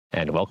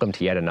And welcome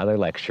to yet another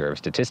lecture of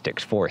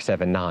Statistics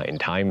 479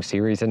 Time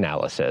Series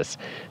Analysis.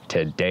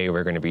 Today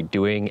we're going to be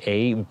doing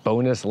a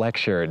bonus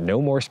lecture.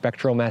 No more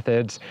spectral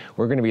methods.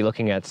 We're going to be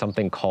looking at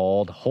something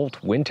called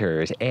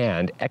Holt-Winters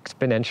and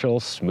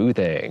exponential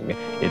smoothing.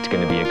 It's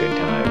going to be a good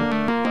time.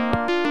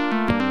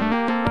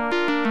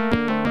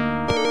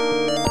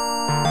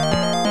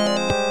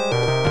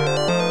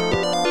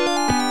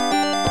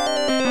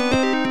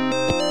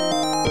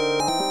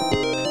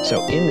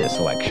 So in this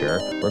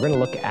lecture, we're going to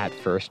look at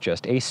first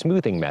just a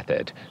smoothing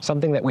method,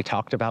 something that we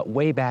talked about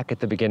way back at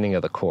the beginning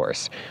of the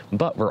course.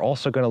 But we're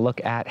also going to look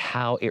at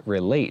how it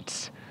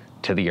relates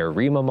to the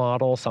ARIMA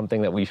model,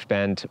 something that we've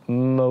spent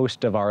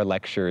most of our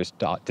lectures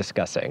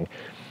discussing.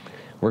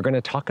 We're going to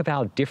talk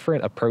about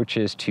different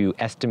approaches to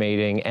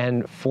estimating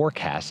and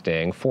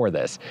forecasting for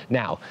this.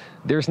 Now,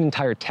 there's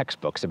entire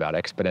textbooks about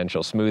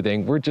exponential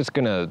smoothing. We're just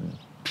going to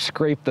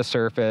scrape the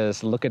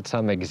surface, look at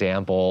some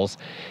examples,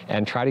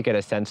 and try to get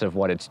a sense of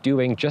what it's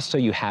doing, just so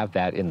you have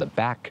that in the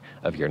back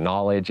of your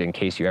knowledge in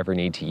case you ever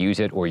need to use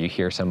it or you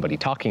hear somebody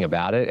talking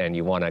about it and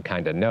you want to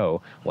kind of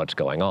know what's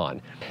going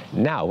on.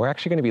 Now, we're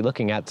actually going to be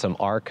looking at some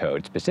R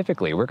code.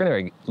 Specifically, we're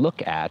going to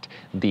look at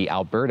the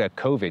Alberta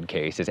COVID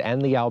cases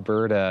and the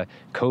Alberta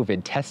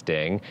COVID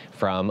testing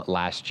from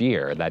last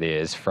year. That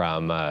is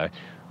from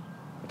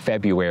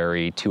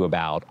February to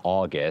about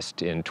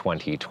August in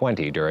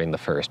 2020 during the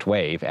first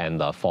wave and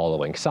the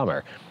following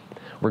summer.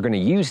 We're going to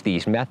use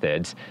these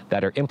methods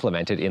that are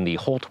implemented in the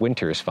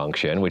Holt-Winters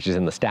function, which is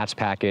in the stats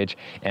package,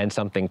 and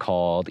something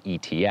called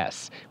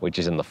ETS, which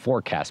is in the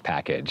forecast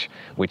package,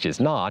 which is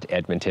not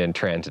Edmonton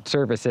Transit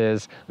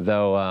Services,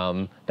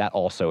 though that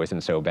also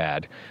isn't so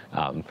bad.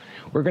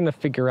 We're going to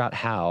figure out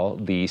how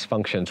these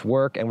functions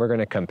work, and we're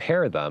going to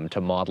compare them to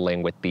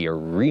modeling with the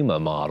ARIMA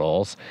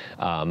models,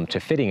 to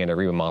fitting an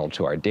ARIMA model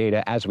to our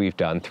data, as we've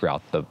done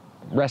throughout the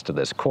rest of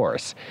this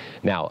course.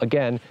 Now,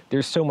 again,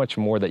 there's so much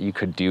more that you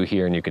could do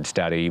here and you could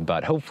study,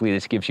 but hopefully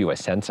this gives you a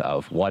sense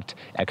of what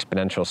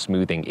exponential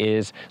smoothing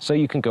is, so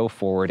you can go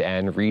forward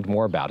and read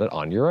more about it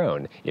on your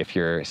own, if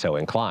you're so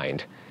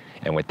inclined.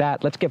 And with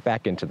that, let's get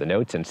back into the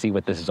notes and see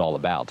what this is all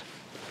about.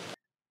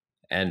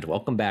 And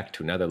welcome back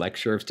to another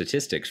lecture of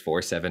Statistics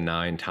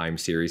 479 Time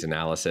Series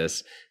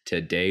Analysis.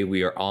 Today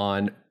we are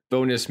on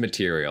bonus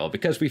material,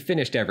 because we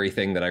finished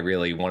everything that I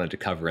really wanted to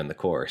cover in the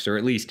course, or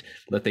at least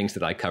the things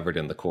that I covered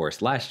in the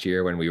course last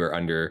year when we were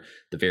under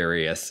the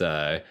various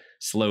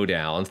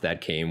slowdowns that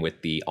came with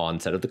the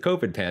onset of the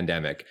COVID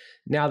pandemic.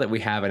 Now that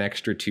we have an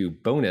extra 2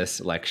 bonus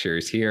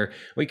lectures here,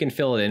 we can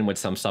fill it in with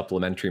some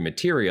supplementary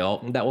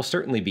material that will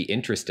certainly be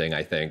interesting,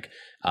 I think,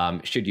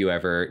 should you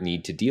ever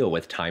need to deal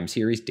with time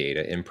series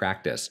data in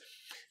practice.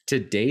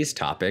 Today's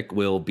topic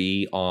will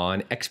be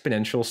on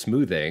exponential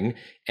smoothing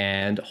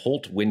and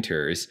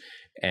Holt-Winters,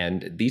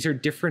 and these are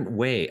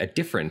a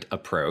different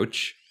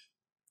approach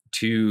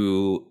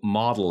to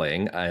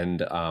modeling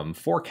and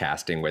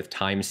forecasting with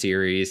time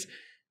series.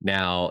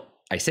 Now,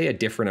 I say a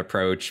different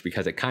approach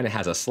because it kind of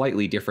has a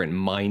slightly different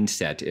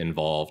mindset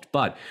involved,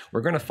 but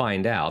we're going to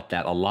find out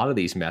that a lot of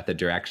these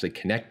methods are actually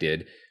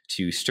connected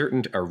to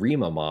certain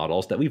ARIMA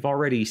models that we've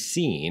already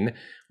seen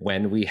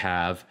when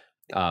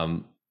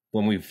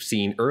we've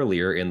seen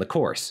earlier in the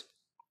course.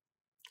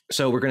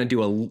 So we're going to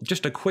do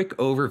just a quick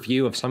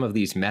overview of some of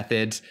these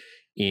methods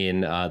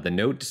in the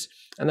notes,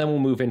 and then we'll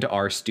move into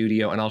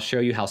RStudio, and I'll show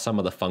you how some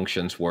of the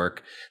functions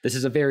work. This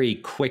is a very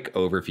quick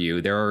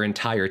overview. There are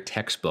entire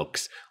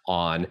textbooks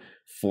on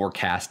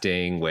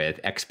forecasting with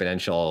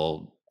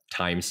exponential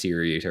time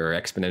series or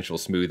exponential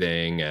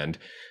smoothing and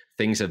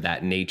things of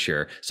that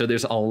nature. So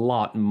there's a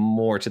lot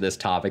more to this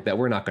topic that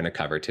we're not going to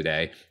cover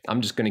today.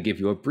 I'm just going to give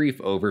you a brief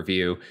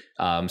overview,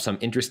 some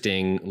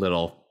interesting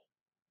little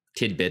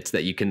tidbits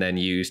that you can then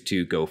use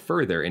to go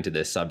further into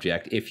this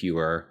subject if you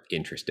are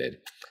interested.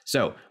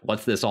 So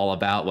what's this all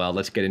about? Well,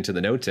 let's get into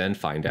the notes and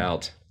find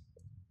out.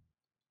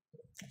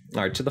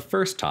 All right, so the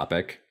first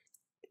topic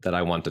that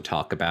I want to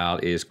talk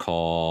about is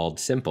called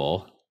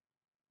simple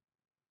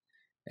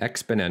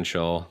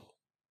exponential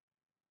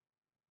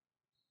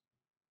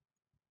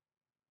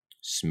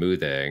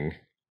smoothing.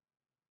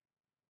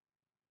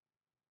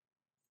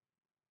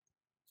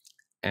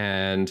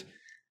 And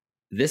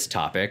this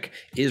topic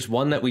is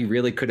one that we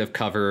really could have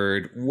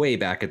covered way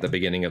back at the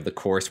beginning of the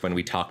course when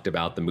we talked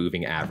about the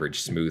moving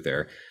average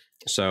smoother.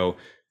 So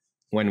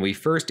when we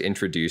first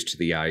introduced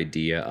the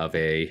idea of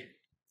a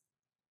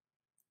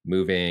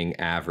moving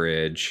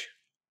average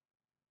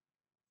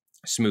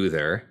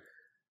smoother,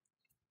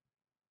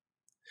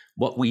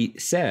 what we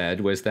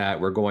said was that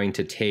we're going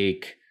to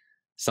take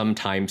some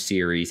time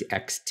series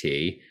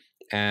xt,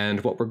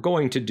 and what we're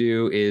going to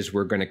do is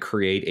we're going to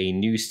create a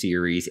new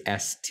series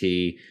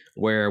st,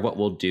 where what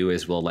we'll do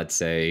is we'll, let's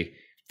say,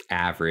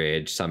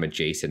 average some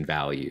adjacent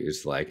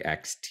values like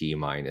xt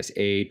minus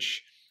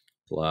h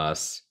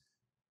plus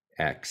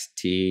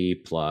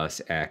xt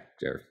plus x,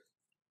 or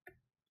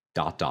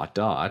dot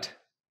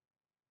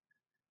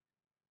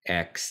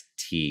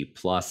xt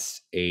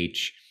plus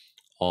h,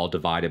 all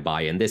divided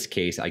by, in this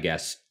case, I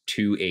guess,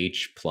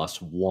 2h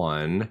plus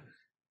 1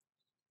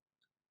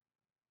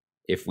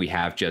 if we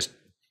have just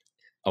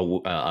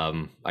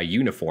a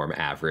uniform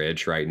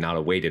average, right? Not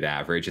a weighted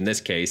average. In this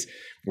case,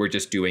 we're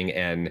just doing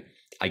an,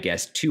 I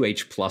guess,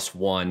 2h plus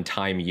 1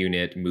 time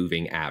unit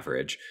moving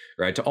average,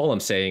 right? So all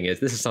I'm saying is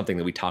this is something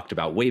that we talked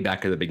about way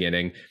back at the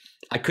beginning.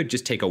 I could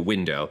just take a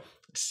window,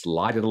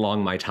 slide it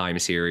along my time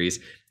series,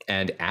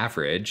 and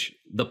average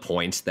the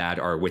points that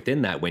are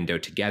within that window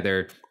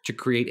together to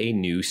create a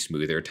new,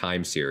 smoother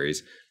time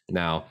series.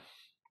 Now,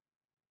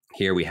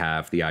 here we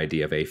have the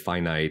idea of a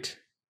finite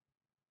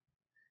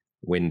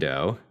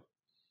window.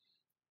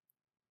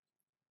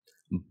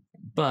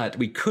 But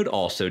we could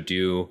also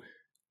do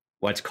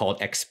what's called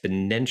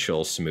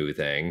exponential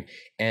smoothing.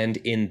 And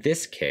in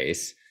this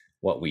case,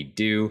 what we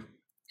do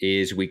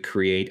is we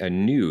create a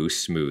new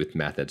smooth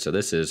method. So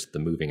this is the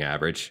moving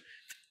average.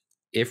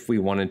 If we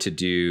wanted to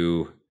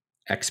do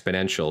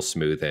exponential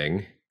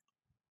smoothing,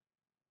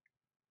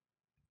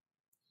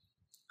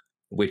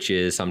 which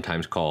is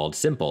sometimes called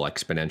simple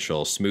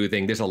exponential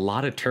smoothing. There's a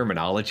lot of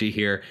terminology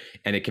here,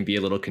 and it can be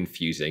a little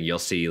confusing. You'll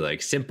see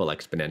like simple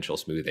exponential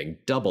smoothing,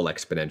 double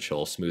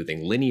exponential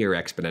smoothing, linear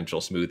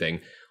exponential smoothing,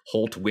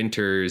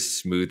 Holt-Winters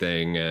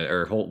smoothing,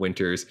 or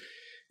Holt-Winters,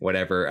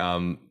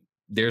 whatever.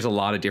 There's a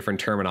lot of different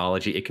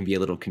terminology. It can be a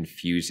little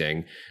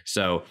confusing.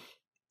 So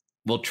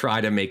we'll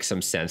try to make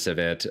some sense of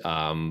it,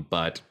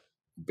 but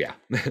yeah,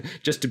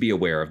 just to be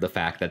aware of the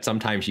fact that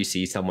sometimes you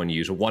see someone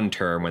use one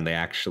term when they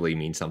actually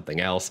mean something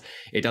else.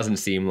 It doesn't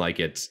seem like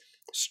it's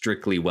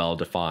strictly well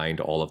defined,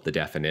 all of the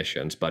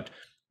definitions, but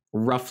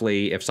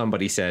roughly, if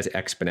somebody says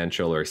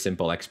exponential or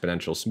simple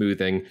exponential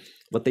smoothing,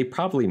 what they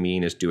probably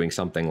mean is doing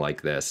something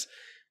like this,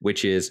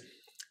 which is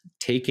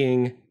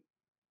taking,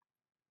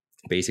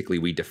 basically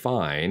we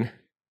define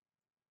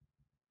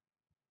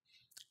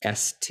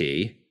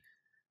ST,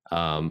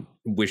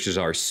 which is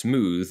our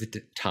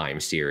smoothed time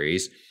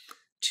series,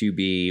 to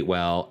be,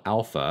 well,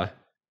 alpha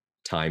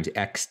times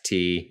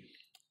xt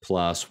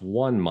plus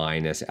 1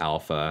 minus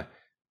alpha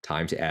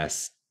times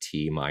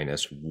st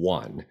minus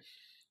 1.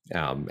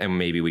 And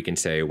maybe we can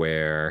say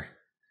where,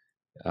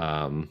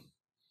 well,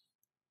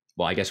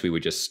 I guess we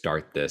would just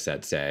start this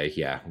at, say,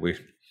 yeah,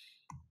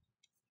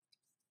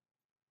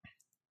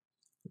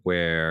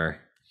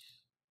 where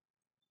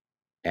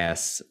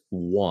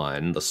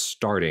S1, the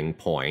starting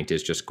point,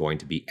 is just going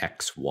to be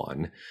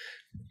x1.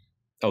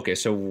 Okay,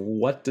 so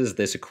what does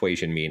this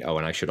equation mean? Oh,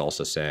 and I should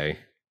also say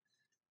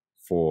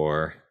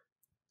for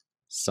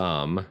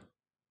some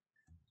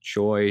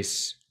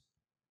choice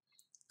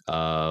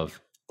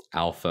of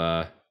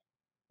alpha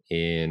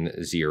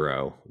in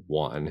 0,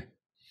 1.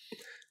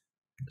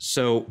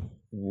 So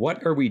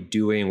what are we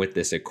doing with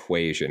this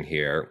equation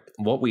here?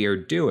 What we are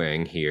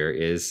doing here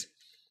is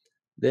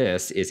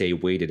this is a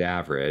weighted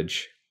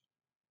average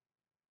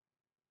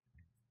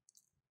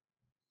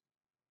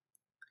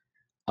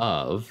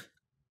of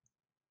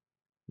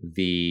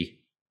the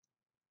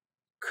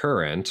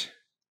current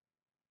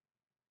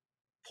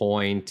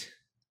point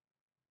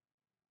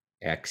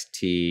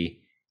xt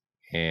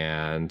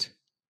and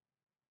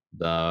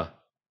the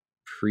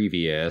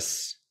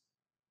previous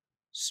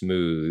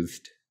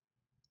smoothed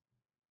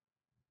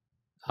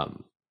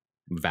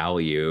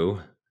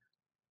value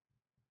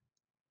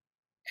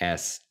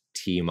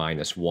st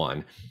minus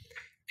 1.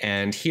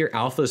 And here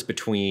alpha is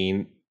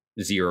between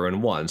 0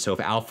 and 1. So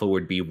if alpha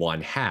would be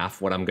 1/2,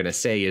 what I'm going to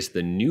say is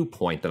the new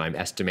point that I'm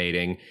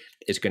estimating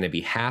is going to be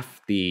half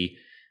the,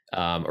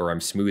 or I'm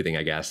smoothing,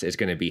 I guess, is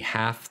going to be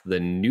half the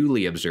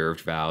newly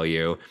observed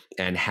value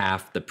and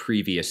half the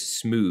previous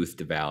smoothed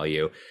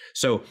value.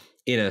 So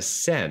in a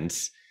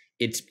sense,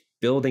 it's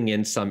building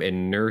in some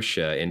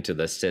inertia into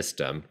the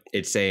system.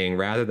 It's saying,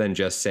 rather than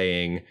just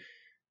saying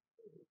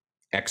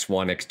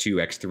x1, x2,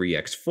 x3,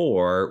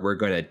 x4, we're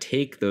going to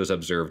take those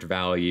observed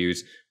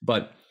values,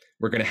 but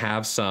we're going to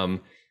have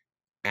some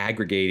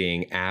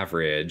aggregating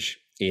average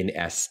in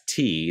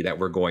ST that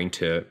we're going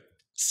to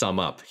sum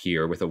up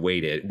here with a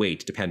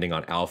weight depending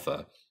on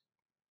alpha.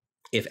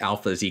 If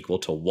alpha is equal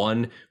to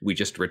 1, we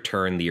just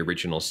return the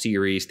original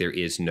series. There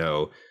is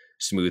no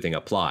smoothing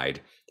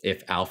applied.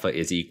 If alpha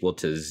is equal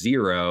to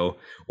 0,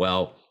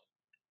 well,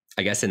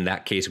 I guess in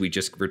that case, we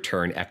just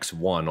return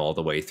x1 all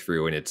the way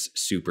through, and it's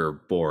super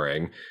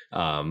boring.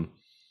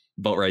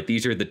 But right,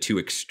 these are the two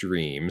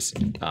extremes.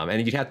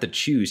 And you'd have to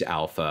choose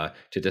alpha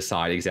to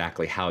decide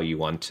exactly how you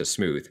want to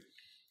smooth.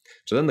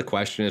 So then the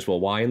question is, well,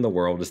 why in the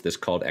world is this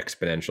called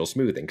exponential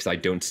smoothing? Because I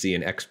don't see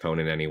an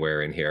exponent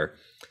anywhere in here.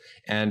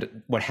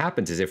 And what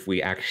happens is if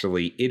we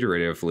actually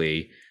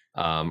iteratively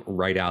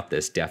write out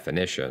this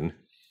definition.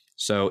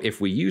 So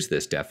if we use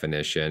this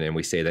definition and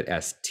we say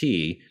that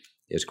ST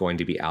is going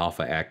to be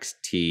alpha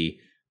xt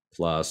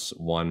plus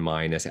 1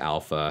 minus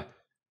alpha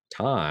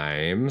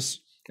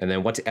times, and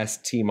then what's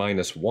st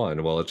minus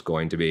 1? Well, it's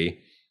going to be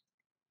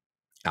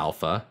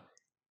alpha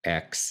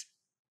xt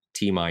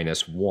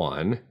minus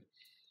 1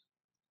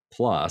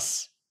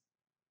 plus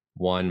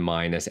 1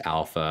 minus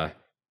alpha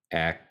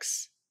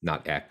s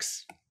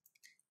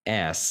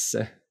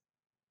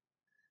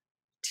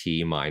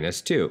t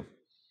minus 2.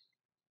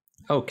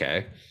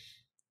 Okay,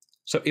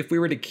 so if we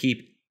were to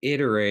keep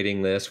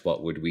iterating this,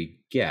 what would we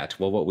get?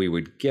 Well, what we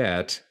would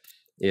get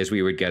is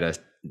we would get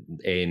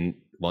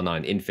well, not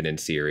an infinite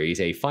series,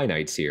 a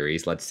finite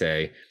series, let's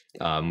say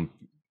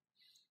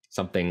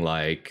something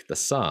like the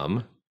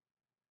sum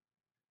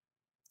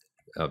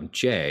of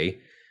j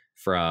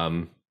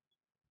from,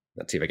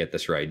 let's see if I get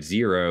this right,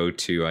 0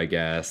 to, I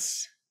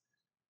guess,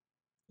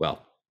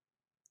 well,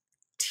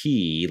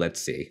 t,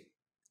 let's see.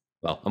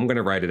 Well, I'm going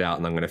to write it out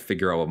and I'm going to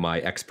figure out what my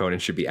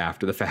exponent should be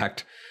after the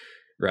fact,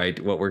 right?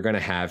 What we're going to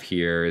have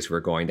here is we're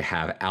going to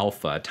have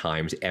alpha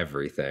times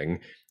everything.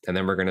 And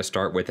then we're going to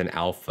start with an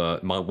alpha,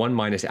 1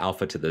 minus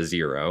alpha to the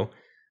 0,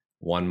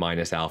 1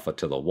 minus alpha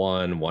to the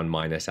 1, 1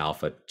 minus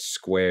alpha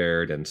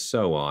squared, and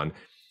so on.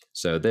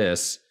 So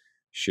this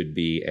should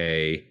be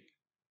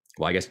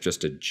well, I guess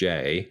just a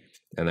j.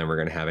 And then we're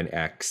going to have an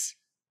x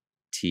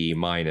t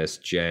minus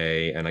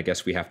j. And I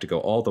guess we have to go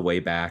all the way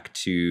back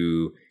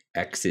to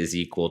x is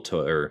equal to,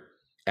 or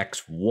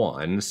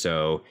x1.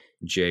 So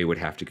j would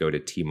have to go to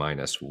t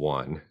minus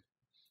 1,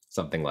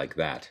 something like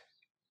that.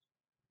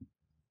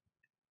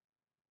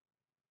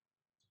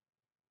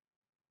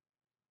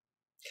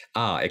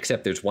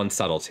 Except there's one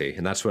subtlety,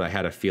 and that's what I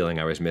had a feeling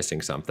I was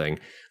missing something.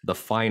 The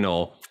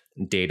final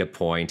data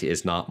point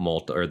is not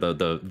or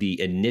the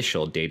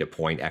initial data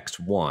point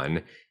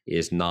x1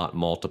 is not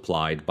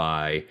multiplied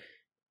by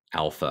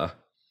alpha,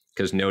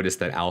 because notice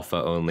that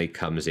alpha only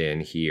comes in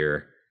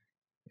here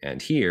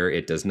and here.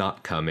 It does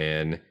not come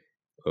in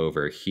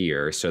over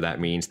here. So that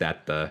means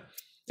that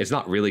it's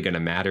not really going to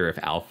matter if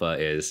alpha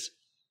is,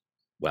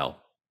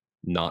 well,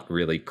 not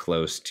really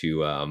close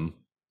to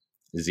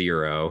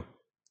 0,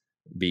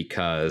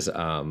 because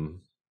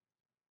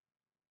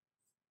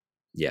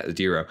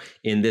 0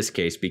 in this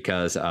case,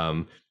 because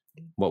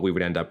what we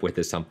would end up with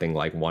is something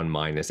like 1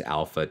 minus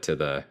alpha to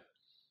the,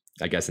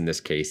 I guess in this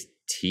case,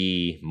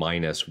 t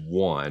minus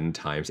 1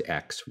 times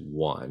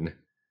x1.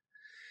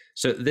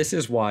 So this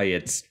is why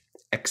it's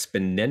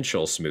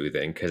exponential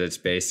smoothing, because it's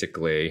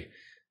basically,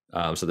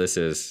 so this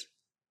is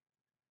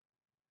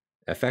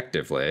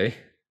effectively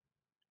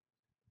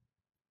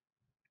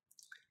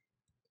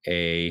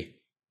a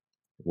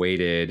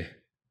weighted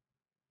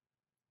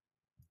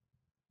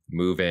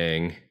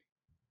moving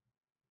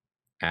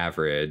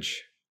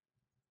average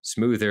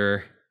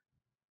smoother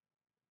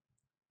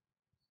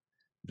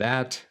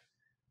that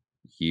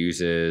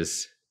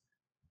uses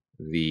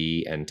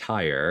the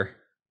entire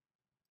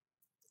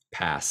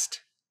past.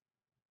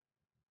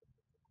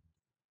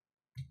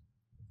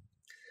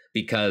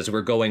 Because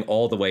we're going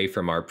all the way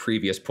from our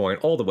previous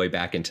point all the way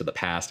back into the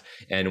past,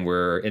 and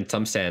we're in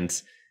some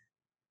sense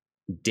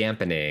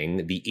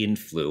dampening the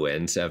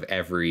influence of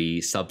every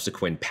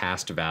subsequent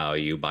past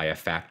value by a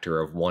factor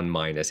of 1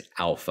 minus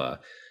alpha.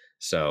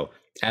 So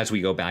as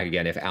we go back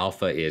again, if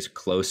alpha is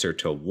closer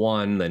to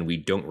 1, then we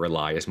don't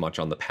rely as much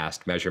on the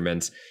past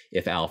measurements.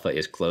 If alpha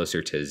is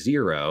closer to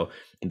 0,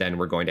 then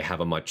we're going to have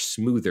a much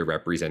smoother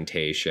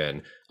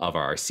representation of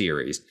our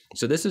series.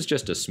 So this is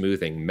just a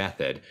smoothing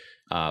method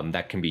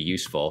that can be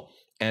useful.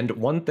 And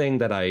one thing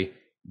that I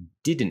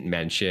didn't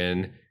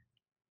mention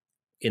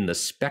in the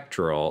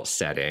spectral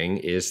setting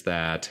is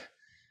that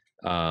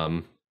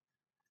I'm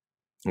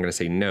going to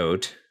say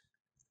note,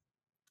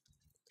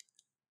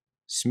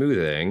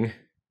 smoothing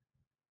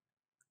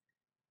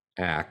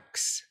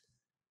acts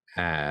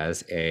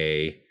as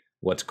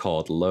what's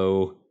called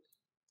low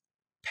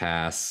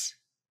pass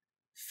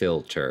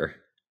filter.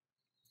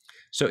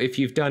 So if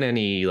you've done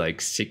any like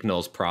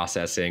signals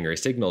processing or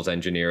signals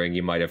engineering,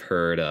 you might have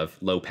heard of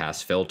low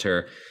pass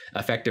filter.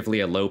 Effectively,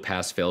 a low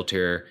pass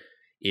filter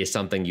is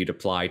something you'd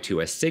apply to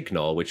a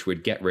signal, which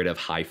would get rid of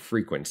high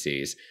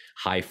frequencies,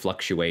 high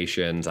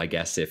fluctuations. I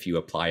guess if you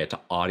apply it to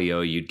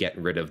audio, you'd get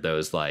rid of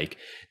those like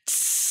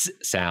tss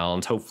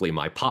sounds. Hopefully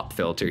my pop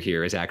filter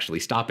here is actually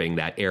stopping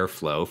that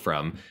airflow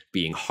from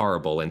being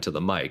horrible into the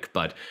mic.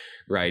 But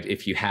right,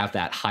 if you have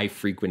that high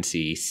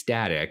frequency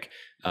static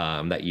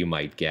that you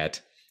might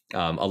get,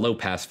 a low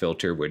pass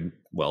filter would,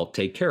 well,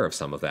 take care of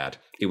some of that.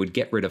 It would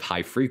get rid of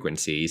high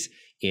frequencies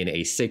in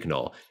a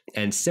signal.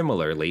 And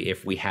similarly,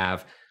 if we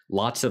have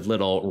lots of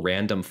little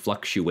random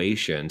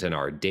fluctuations in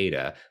our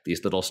data,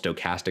 these little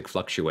stochastic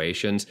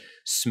fluctuations,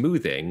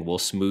 smoothing will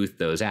smooth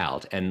those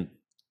out. And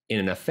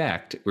in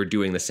effect, we're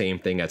doing the same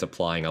thing as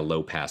applying a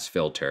low pass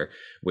filter,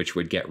 which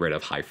would get rid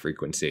of high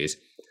frequencies.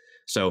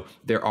 So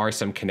there are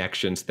some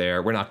connections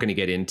there. We're not going to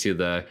get into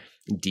the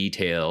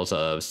details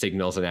of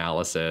signals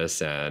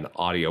analysis and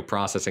audio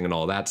processing and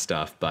all that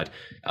stuff, but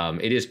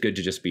it is good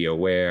to just be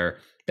aware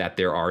that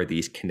there are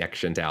these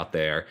connections out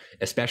there,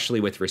 especially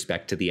with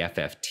respect to the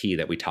FFT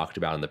that we talked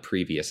about in the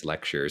previous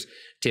lectures.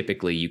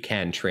 Typically, you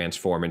can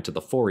transform into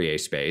the Fourier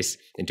space,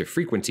 into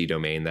frequency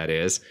domain, that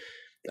is,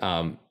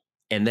 and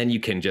then you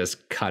can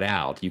just cut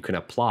out, you can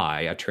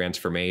apply a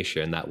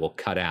transformation that will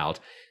cut out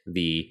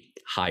the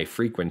high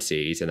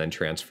frequencies and then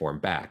transform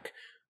back.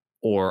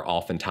 Or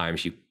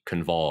oftentimes you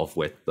convolve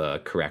with the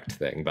correct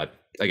thing. But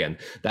again,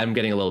 I'm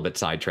getting a little bit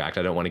sidetracked.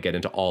 I don't want to get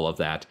into all of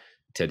that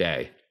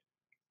today.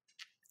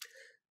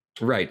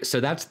 Right. So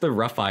that's the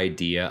rough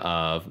idea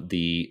of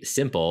the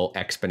simple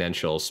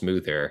exponential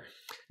smoother.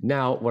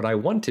 Now, what I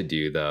want to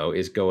do, though,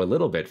 is go a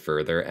little bit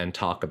further and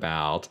talk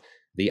about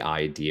the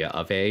idea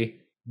of a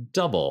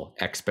double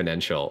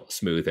exponential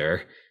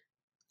smoother.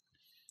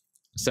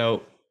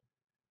 So,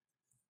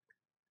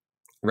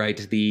 right,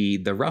 the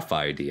rough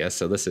idea,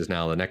 so this is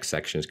now the next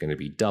section is going to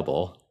be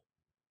double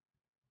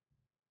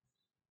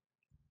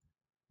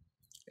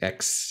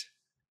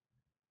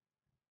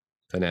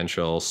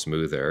exponential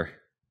smoother.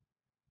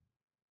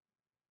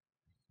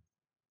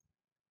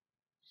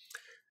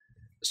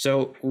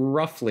 So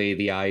roughly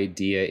the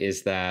idea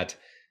is that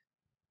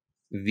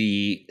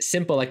the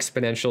simple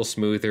exponential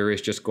smoother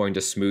is just going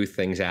to smooth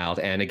things out.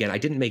 And again, I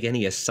didn't make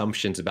any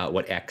assumptions about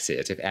what x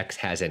is, if x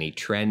has any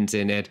trends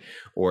in it,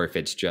 or if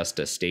it's just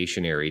a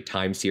stationary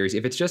time series.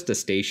 If it's just a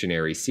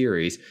stationary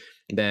series,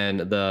 then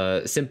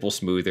the simple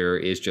smoother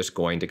is just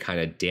going to kind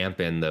of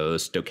dampen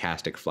those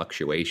stochastic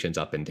fluctuations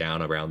up and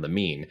down around the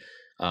mean.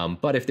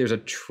 But if there's a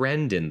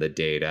trend in the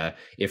data,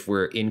 if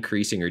we're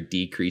increasing or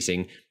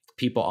decreasing,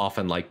 people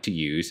often like to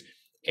use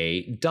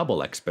a double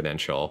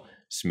exponential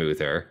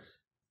smoother.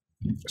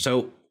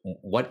 So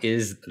what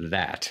is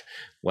that?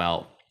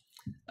 Well,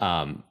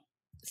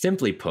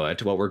 simply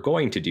put, what we're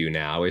going to do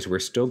now is we're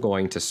still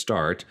going to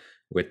start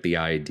with the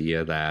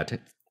idea that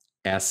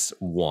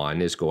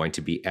S1 is going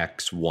to be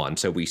X1.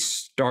 So we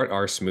start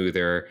our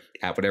smoother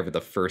at whatever the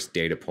first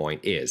data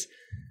point is.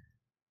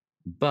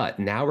 But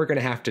now we're going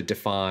to have to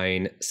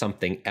define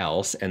something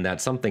else, and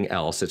that something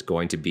else is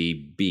going to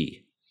be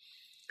B.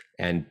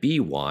 And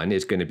B1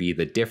 is going to be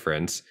the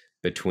difference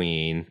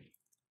between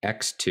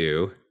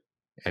X2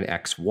 and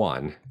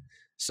X1.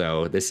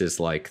 So this is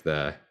like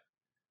the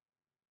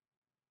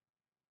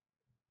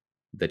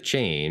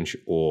change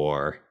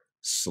or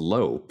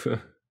slope.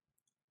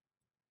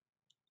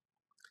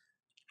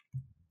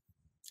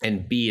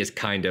 And B is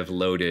kind of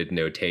loaded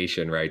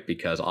notation, right?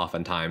 Because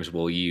oftentimes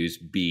we'll use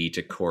B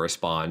to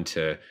correspond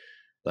to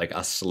like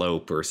a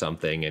slope or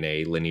something in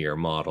a linear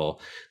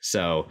model.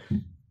 So,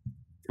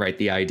 right,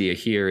 the idea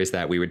here is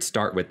that we would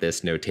start with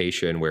this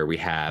notation where we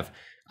have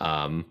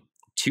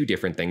two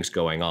different things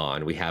going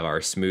on. We have our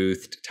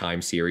smoothed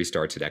time series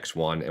starts at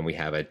X1, and we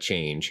have a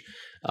change,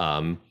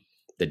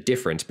 the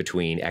difference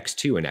between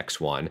X2 and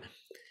X1.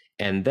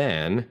 And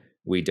then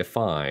we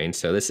define,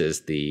 so this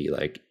is the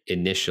like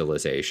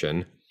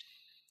initialization.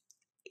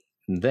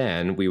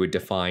 Then we would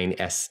define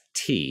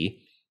ST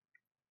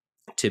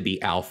to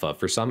be alpha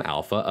for some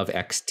alpha of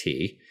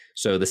XT.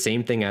 So the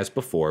same thing as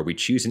before, we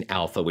choose an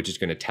alpha, which is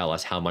going to tell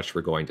us how much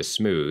we're going to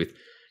smooth.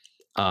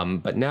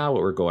 But now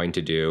what we're going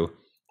to do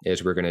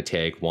is we're going to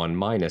take 1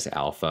 minus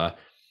alpha,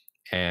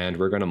 and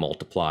we're going to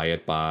multiply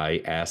it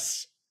by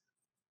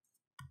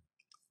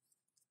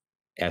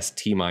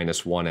ST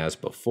minus 1 as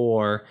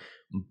before.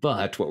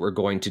 But what we're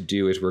going to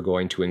do is we're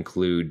going to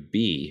include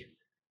BT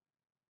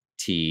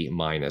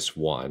minus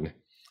 1.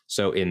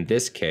 So in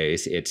this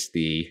case, it's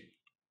the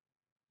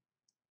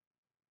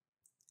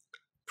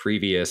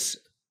previous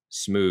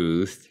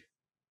smoothed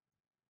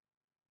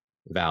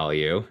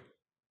value,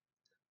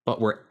 but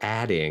we're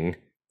adding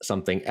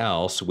something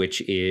else,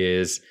 which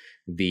is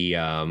the,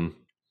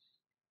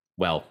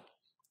 well,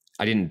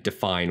 I didn't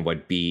define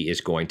what B is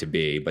going to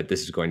be, but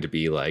this is going to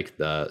be like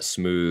the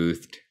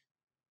smoothed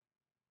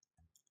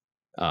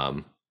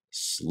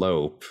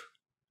slope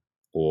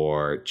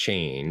or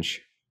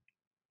change.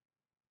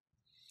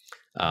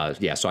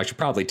 Yeah, so I should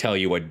probably tell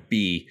you what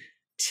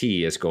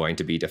BT is going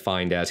to be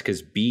defined as,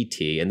 because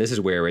BT, and this is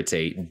where it's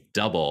a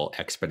double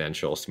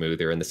exponential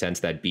smoother in the sense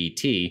that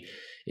BT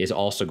is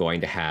also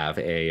going to have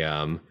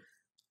a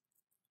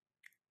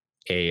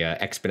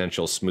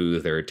exponential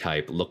smoother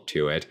type look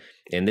to it.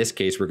 In this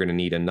case, we're going to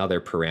need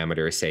another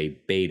parameter, say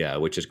beta,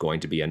 which is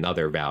going to be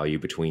another value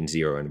between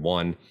 0 and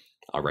 1.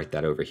 I'll write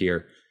that over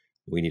here.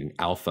 We need an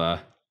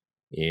alpha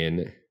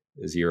in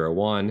 0,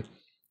 1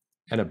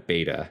 and a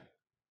beta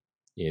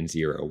in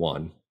 0,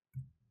 1.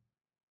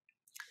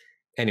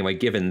 Anyway,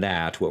 given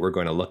that, what we're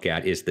going to look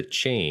at is the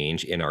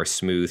change in our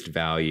smoothed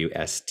value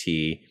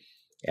ST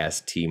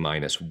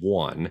minus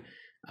 1.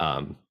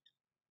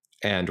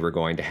 And we're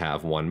going to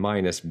have 1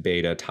 minus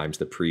beta times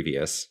the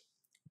previous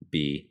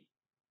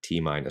BT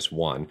minus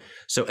 1.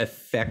 So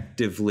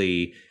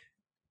effectively,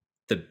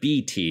 the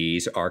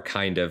BTs are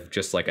kind of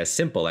just like a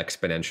simple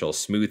exponential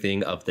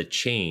smoothing of the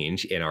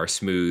change in our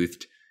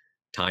smoothed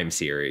time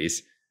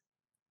series,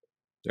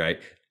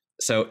 right?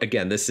 So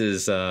again, this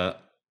is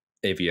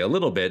maybe a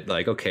little bit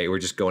like, okay, we're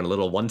just going a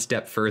little one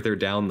step further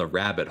down the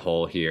rabbit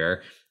hole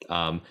here.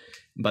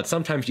 But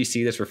sometimes you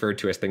see this referred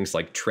to as things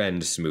like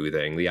trend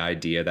smoothing, the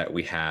idea that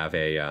we have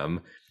a,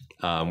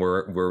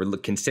 we're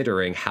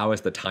considering how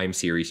is the time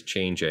series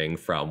changing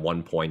from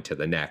one point to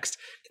the next.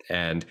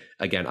 And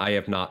again,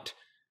 I'm not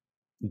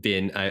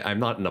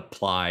an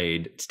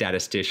applied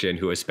statistician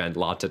who has spent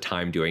lots of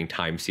time doing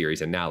time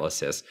series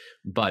analysis,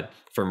 but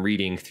from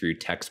reading through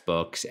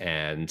textbooks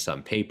and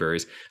some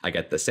papers, I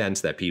get the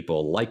sense that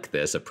people like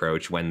this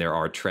approach when there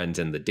are trends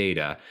in the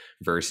data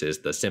versus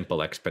the simple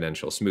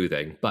exponential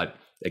smoothing. But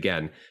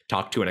again,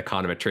 talk to an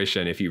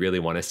econometrician if you really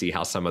want to see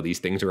how some of these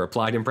things are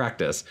applied in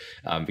practice,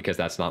 because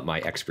that's not my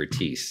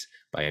expertise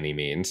by any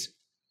means.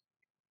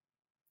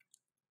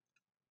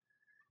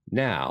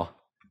 Now,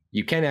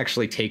 you can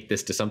actually take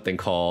this to something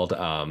called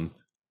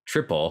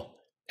triple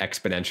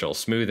exponential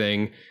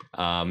smoothing.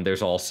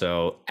 There's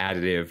also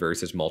additive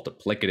versus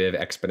multiplicative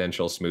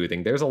exponential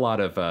smoothing. There's a lot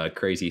of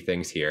crazy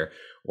things here.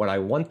 What I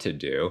want to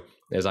do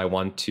is I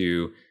want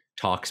to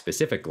talk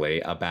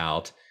specifically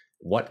about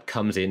what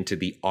comes into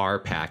the R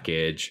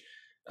package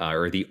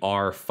or the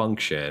R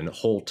function,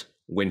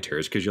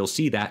 Holt-Winters, because you'll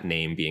see that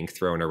name being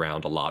thrown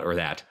around a lot, or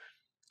that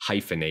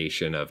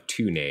hyphenation of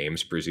two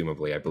names.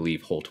 Presumably, I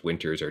believe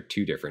Holt-Winters are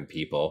two different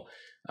people,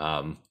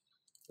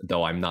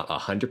 though I'm not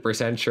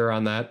 100% sure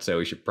on that, so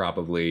we should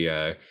probably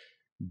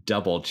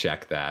double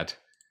check that.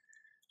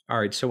 All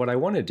right, so what I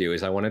want to do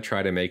is I want to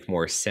try to make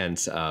more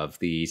sense of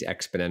these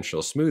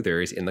exponential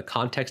smoothers in the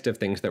context of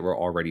things that we're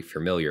already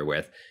familiar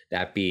with,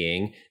 that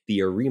being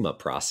the ARIMA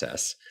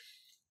process.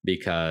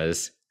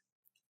 Because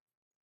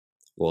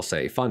we'll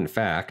say, fun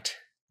fact,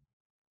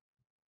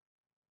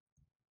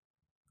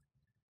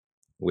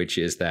 which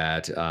is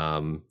that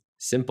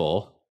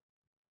simple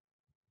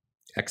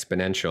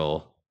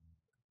exponential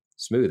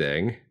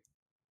smoothing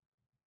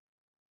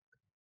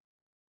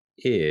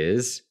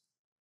is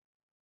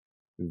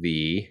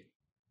the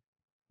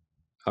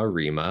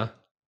ARIMA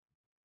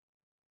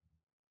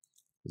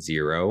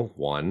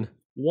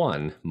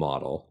 0-1-1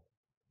 model.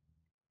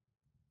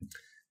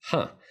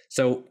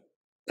 So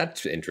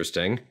that's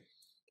interesting,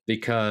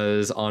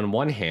 because on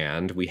one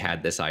hand, we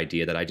had this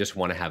idea that I just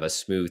want to have a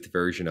smooth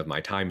version of my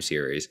time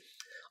series.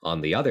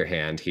 On the other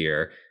hand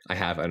here, I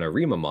have an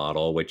ARIMA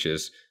model, which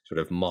is sort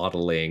of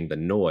modeling the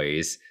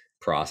noise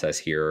process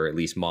here, or at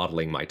least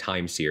modeling my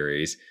time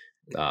series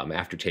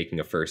after taking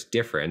a first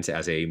difference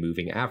as a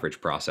moving average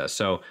process.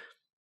 So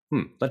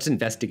let's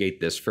investigate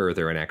this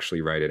further and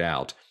actually write it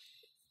out.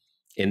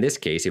 In this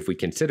case, if we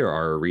consider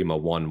our ARIMA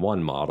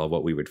 1-1 model,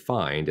 what we would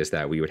find is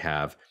that we would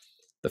have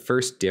the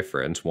first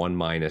difference, 1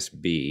 minus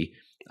b,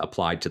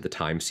 applied to the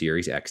time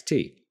series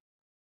xt.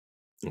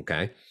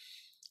 Okay.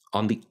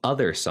 On the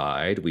other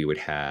side, we would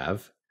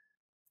have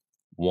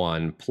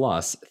 1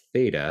 plus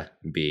theta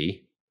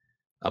b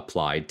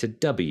applied to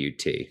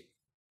wt.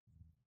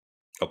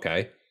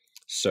 Okay.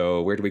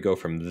 So where do we go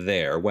from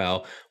there?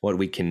 Well, what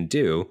we can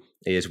do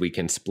is we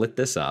can split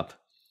this up,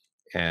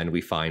 and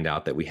we find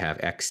out that we have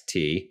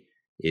xt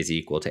is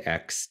equal to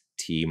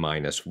xt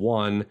minus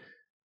 1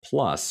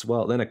 plus,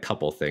 well, then a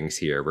couple things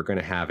here. We're going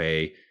to have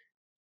a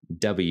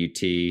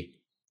wt,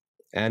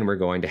 and we're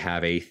going to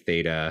have a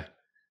theta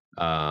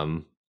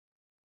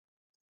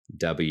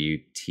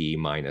wt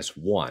minus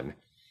 1.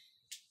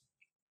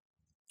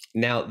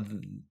 Now,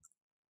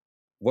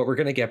 what we're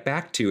going to get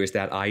back to is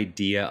that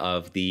idea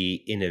of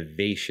the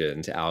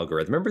innovations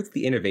algorithm. Remember,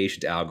 the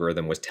innovations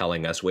algorithm was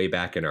telling us way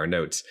back in our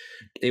notes,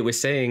 it was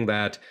saying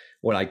that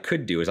what I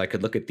could do is I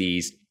could look at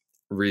these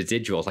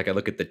residuals, like I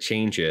look at the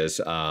changes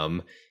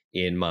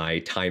in my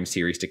time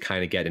series to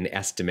kind of get an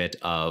estimate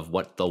of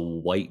what the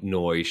white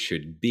noise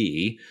should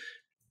be,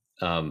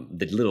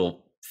 the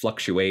little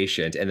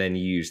fluctuations, and then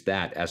use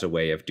that as a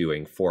way of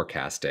doing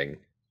forecasting.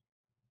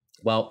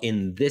 Well,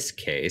 in this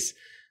case,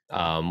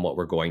 what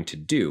we're going to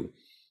do,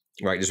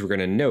 right, is we're going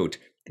to note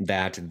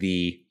that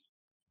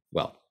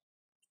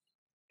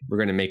we're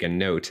going to make a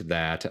note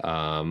that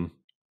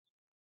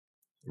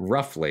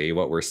roughly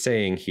what we're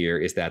saying here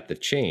is that the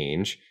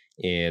change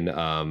in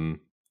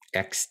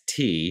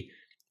xt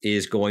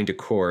is going to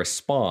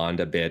correspond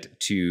a bit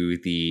to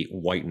the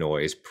white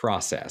noise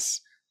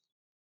process.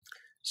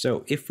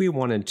 So if we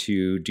wanted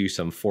to do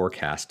some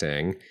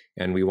forecasting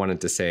and we wanted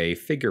to say,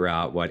 figure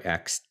out what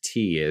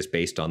xt is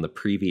based on the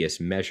previous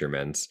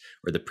measurements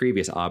or the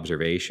previous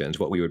observations,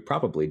 what we would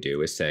probably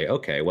do is say,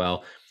 okay,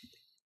 well,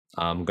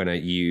 I'm going to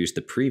use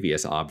the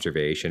previous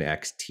observation,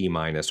 xt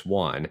minus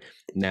 1.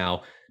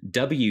 Now,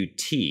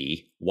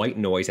 wt, white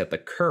noise at the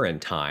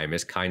current time,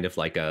 is kind of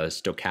like a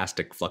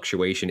stochastic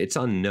fluctuation. It's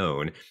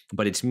unknown,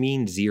 but it's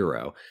mean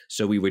 0.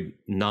 So we would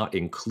not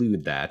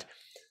include that.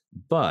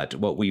 But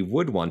what we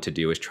would want to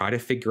do is try to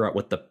figure out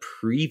what the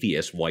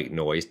previous white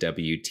noise,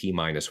 wt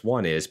minus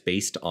 1, is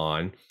based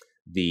on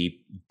the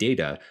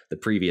data, the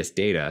previous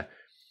data.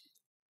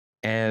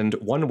 And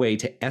one way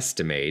to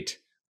estimate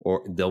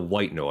or the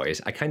white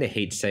noise, I kind of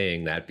hate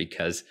saying that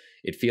because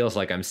it feels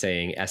like I'm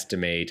saying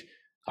estimate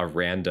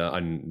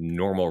a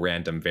normal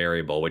random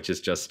variable, which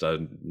is just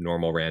a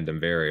normal random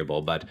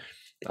variable. But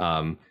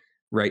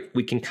right,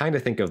 we can kind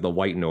of think of the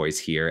white noise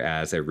here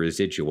as a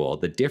residual,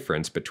 the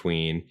difference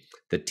between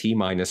the t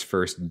minus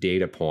first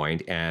data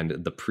point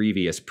and the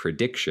previous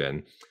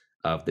prediction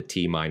of the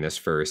t minus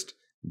first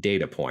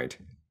data point,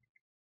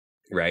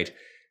 right?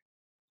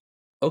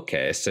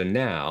 Okay, so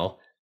now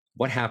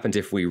what happens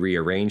if we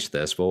rearrange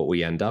this? Well, what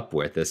we end up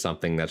with is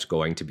something that's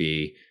going to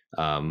be,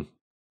 I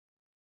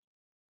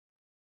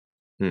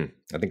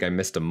think I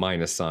missed a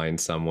minus sign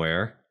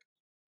somewhere.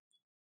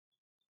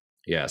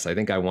 Yes, I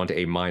think I want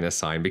a minus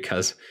sign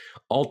because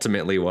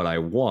ultimately what I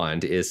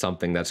want is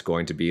something that's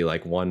going to be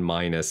like 1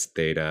 minus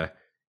theta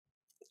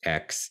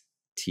x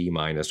t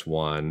minus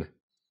 1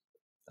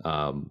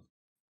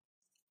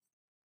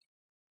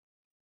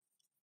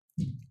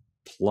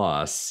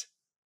 plus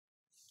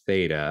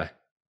theta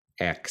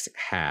x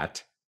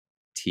hat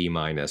t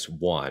minus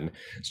 1.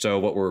 So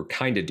what we're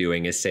kind of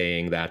doing is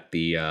saying that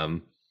the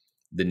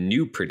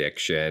new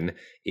prediction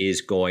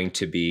is going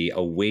to be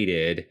a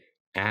weighted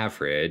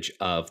average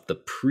of the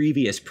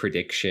previous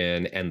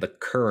prediction and the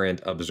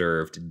current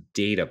observed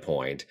data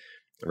point,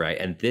 right?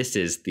 And this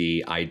is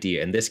the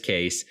idea. In this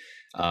case,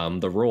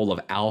 the role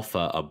of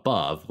alpha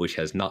above, which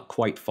has not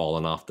quite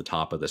fallen off the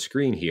top of the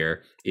screen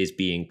here, is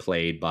being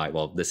played by,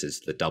 well, this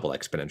is the double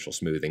exponential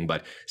smoothing,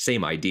 but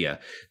same idea.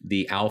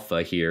 The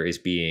alpha here is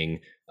being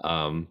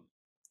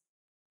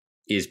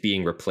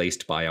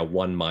replaced by a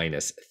 1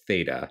 minus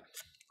theta.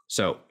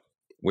 So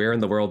where in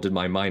the world did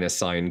my minus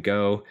sign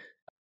go?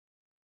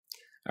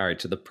 All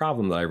right, so the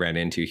problem that I ran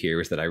into here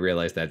is that I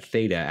realized that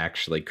theta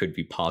actually could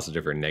be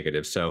positive or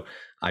negative. So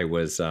I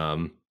was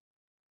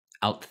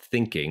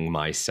outthinking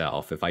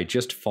myself. If I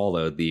just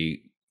followed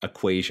the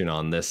equation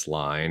on this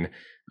line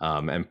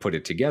and put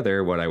it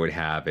together, what I would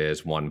have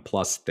is 1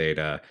 plus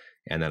theta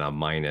and then a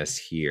minus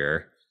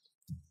here,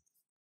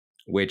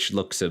 which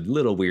looks a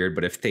little weird,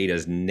 but if theta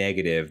is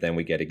negative, then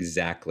we get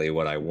exactly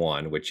what I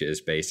want, which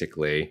is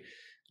basically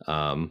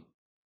 4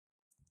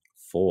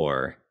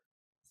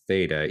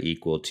 theta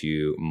equal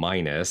to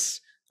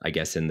minus, I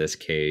guess in this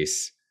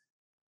case,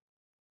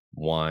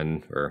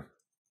 1 or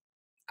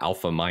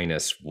alpha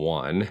minus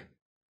 1.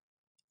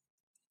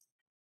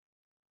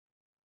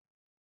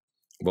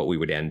 What we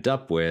would end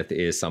up with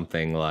is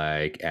something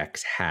like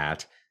x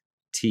hat.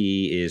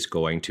 T is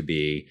going to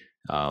be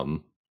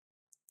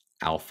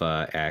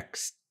alpha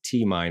x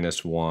t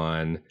minus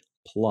 1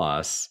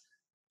 plus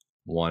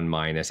 1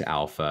 minus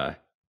alpha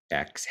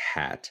x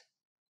hat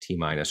t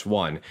minus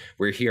 1,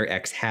 where here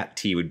x hat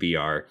t would be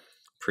our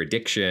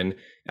prediction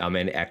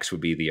and x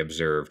would be the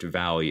observed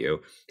value.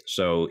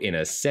 So in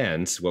a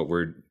sense, what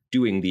we're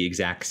doing the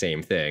exact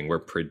same thing. We're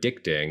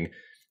predicting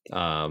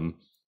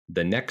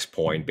the next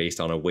point based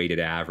on a weighted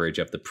average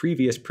of the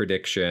previous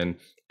prediction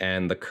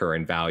and the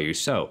current value.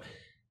 So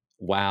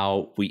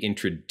while we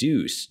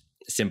introduce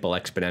simple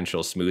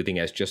exponential smoothing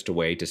as just a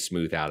way to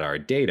smooth out our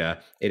data,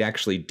 it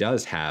actually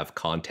does have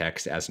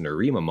context as an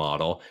ARIMA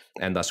model,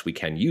 and thus we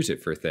can use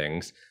it for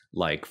things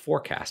like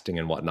forecasting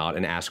and whatnot,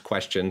 and ask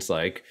questions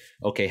like,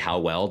 okay, how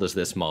well does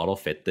this model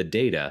fit the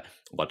data?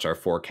 What's our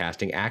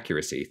forecasting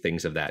accuracy?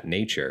 Things of that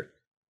nature.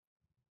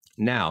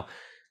 Now,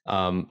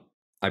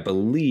 I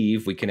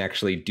believe we can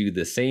actually do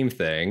the same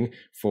thing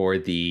for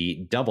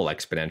the double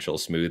exponential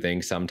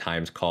smoothing,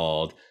 sometimes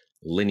called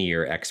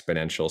linear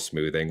exponential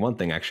smoothing. One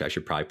thing, actually, I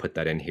should probably put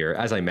that in here.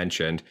 As I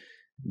mentioned,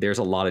 there's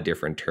a lot of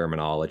different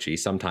terminology.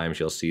 Sometimes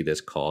you'll see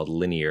this called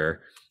linear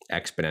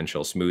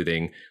exponential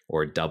smoothing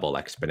or double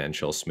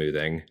exponential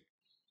smoothing.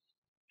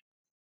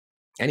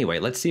 Anyway,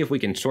 let's see if we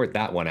can sort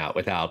that one out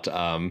without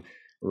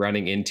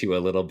running into a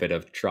little bit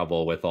of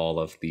trouble with all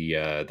of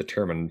the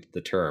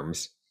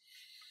terms.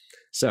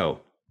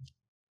 So,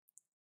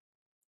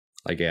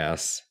 I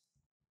guess,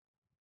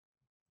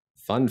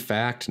 fun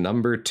fact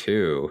number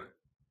 2.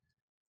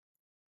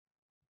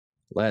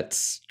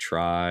 Let's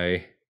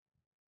try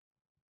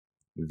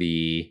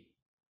the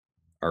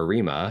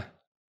ARIMA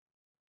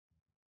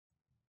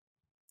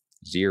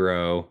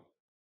 0,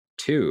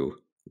 2,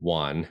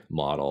 1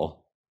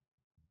 model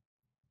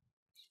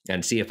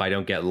and see if I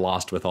don't get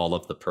lost with all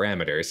of the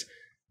parameters.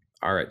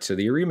 All right, so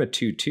the ARIMA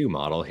 2, 2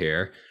 model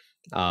here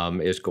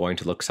is going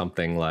to look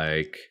something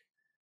like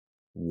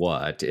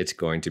what? It's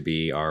going to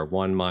be our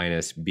 1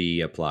 minus b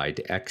applied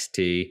to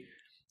xt,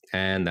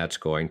 and that's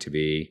going to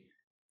be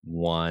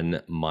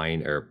 1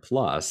 minus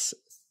plus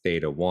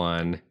theta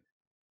 1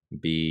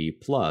 b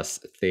plus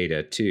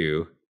theta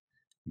 2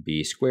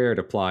 b squared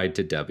applied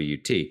to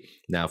wt.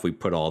 Now, if we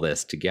put all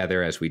this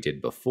together as we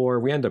did before,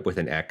 we end up with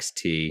an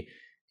xt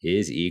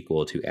is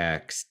equal to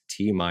x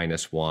t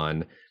minus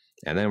 1,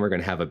 and then we're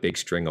going to have a big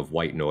string of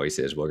white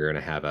noises. We're going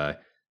to have a,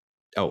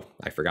 oh,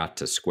 I forgot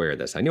to square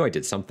this. I knew I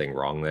did something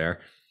wrong there.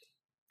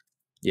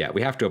 Yeah,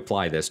 we have to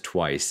apply this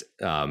twice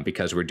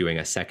because we're doing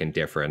a second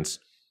difference.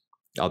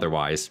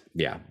 Otherwise,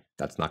 yeah,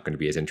 that's not going to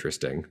be as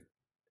interesting.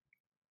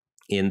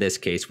 In this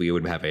case, we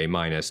would have a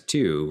minus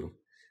 2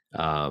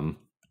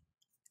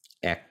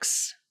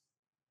 x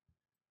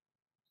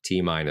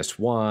t minus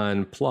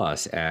 1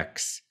 plus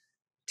x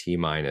t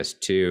minus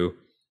 2.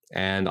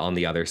 And on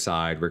the other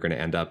side, we're going to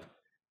end up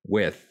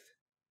with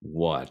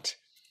what?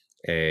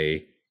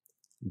 A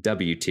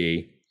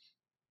wt,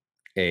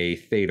 a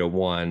theta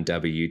 1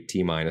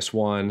 wt minus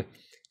 1,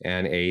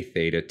 and a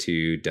theta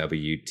 2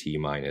 wt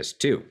minus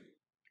 2.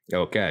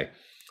 Okay,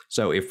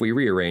 so if we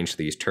rearrange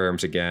these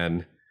terms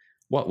again,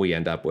 what we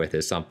end up with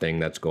is something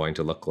that's going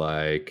to look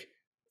like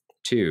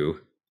 2x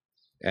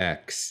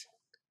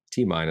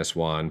t minus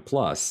 1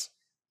 plus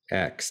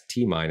x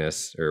t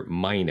minus, or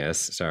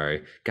minus,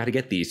 sorry, got to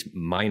get these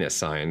minus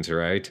signs,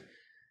 right?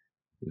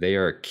 They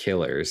are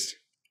killers.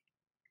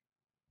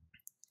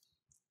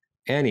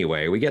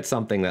 Anyway, we get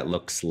something that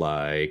looks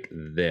like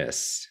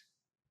this.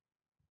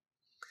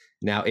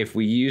 Now, if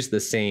we use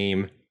the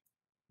same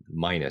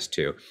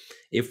 -2,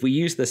 if we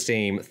use the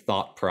same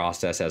thought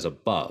process as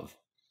above,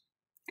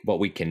 what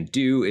we can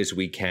do is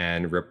we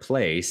can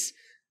replace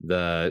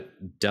the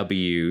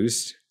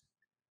W's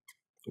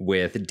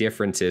with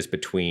differences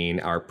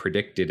between our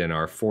predicted and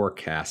our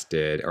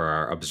forecasted, or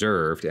our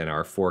observed and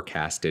our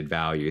forecasted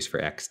values for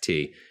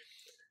xt.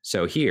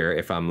 So here,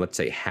 if I'm, let's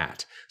say,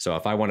 hat, so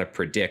if I want to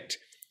predict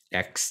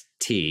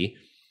xt,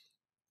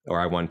 or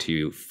I want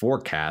to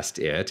forecast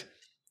it,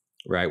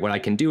 right, what I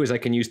can do is I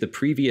can use the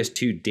previous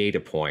two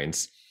data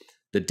points.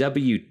 The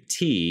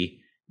wt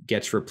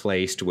gets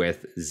replaced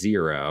with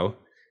 0,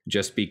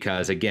 just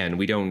because, again,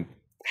 we don't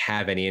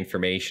have any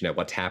information at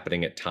what's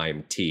happening at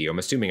time t. I'm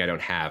assuming I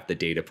don't have the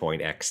data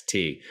point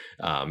xt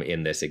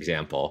in this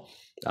example,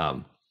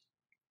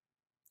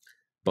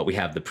 but we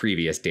have the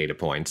previous data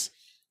points.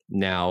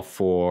 Now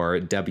for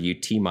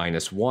wt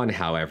minus 1,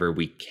 however,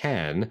 we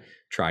can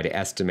try to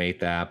estimate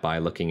that by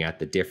looking at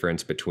the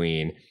difference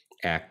between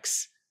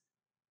xt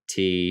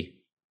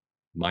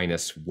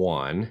minus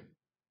 1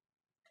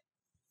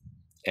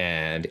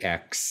 and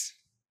xt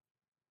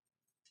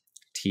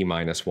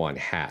minus 1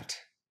 hat.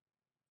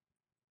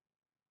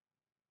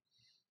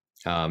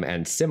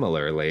 And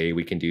similarly,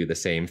 we can do the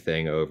same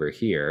thing over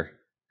here.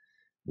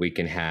 We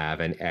can have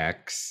an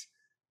xt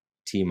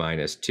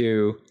minus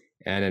 2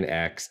 and an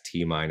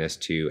xt minus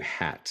 2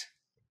 hat.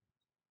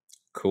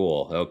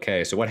 Cool.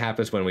 Okay, so what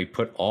happens when we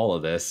put all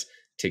of this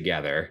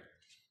together?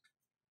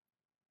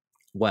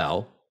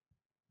 Well,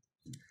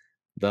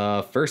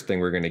 the first thing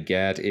we're going to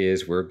get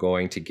is we're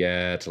going to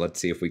get, let's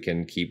see if we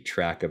can keep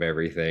track of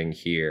everything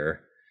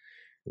here.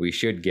 We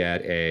should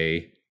get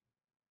a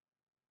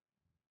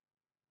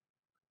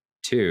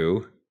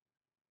 2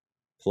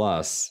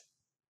 plus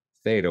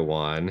theta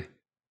 1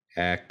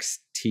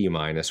 xt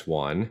minus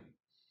 1.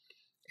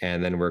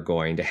 And then we're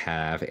going to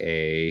have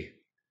a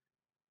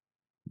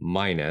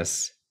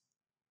minus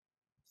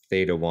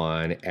theta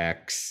 1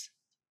 x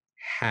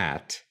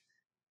hat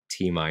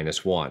t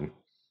minus 1.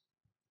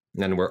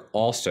 And then we're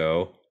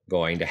also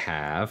going to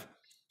have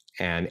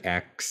an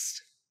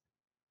x,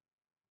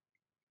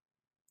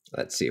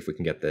 let's see if we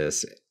can get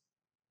this,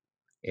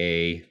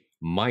 a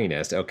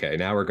minus, okay,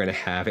 now we're going to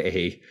have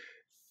a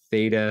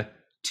theta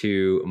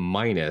 2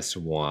 minus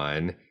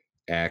 1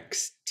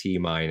 xt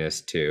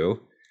minus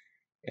 2,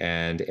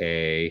 and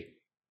a,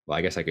 well,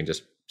 I guess I can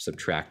just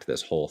subtract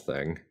this whole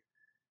thing,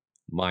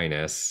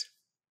 minus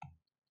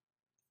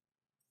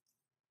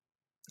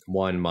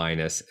 1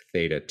 minus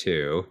theta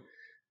 2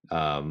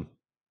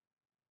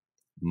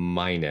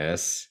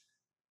 minus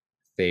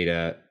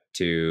theta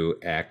 2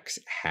 x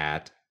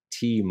hat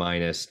t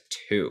minus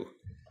 2.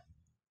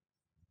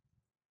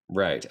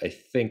 Right, I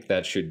think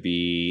that should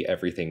be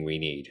everything we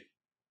need.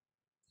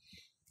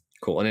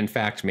 Cool, and in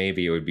fact,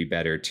 maybe it would be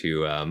better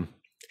to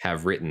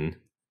have written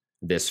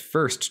this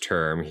first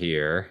term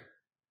here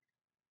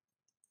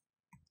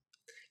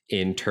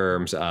in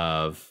terms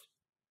of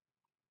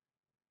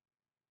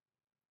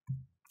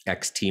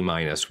xt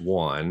minus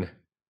 1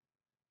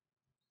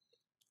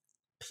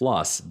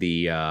 plus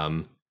the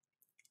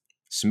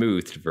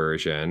smoothed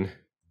version,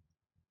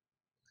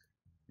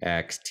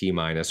 xt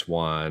minus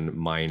 1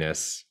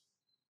 minus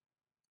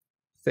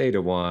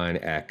theta 1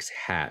 x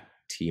hat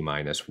t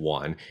minus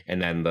 1.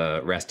 And then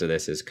the rest of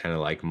this is kind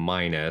of like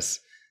minus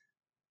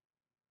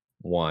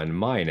 1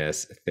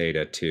 minus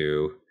theta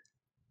 2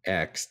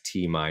 x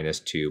t minus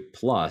 2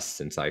 plus,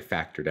 since I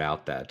factored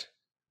out that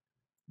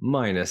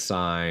minus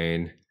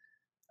sign.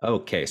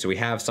 Okay, so we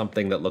have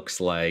something that looks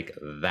like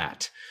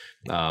that.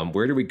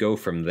 Where do we go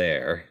from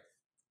there?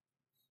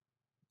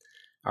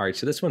 All right,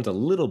 so this one's a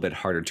little bit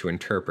harder to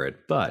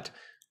interpret, but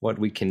what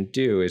we can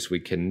do is we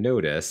can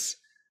notice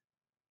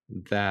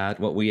that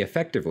what we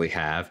effectively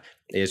have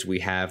is we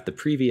have the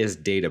previous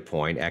data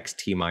point,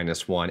 xt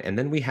minus 1, and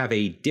then we have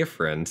a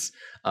difference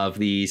of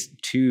these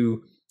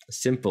two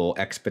simple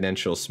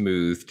exponential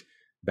smoothed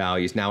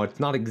values. Now, it's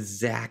not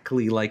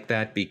exactly like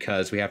that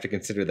because we have to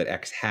consider that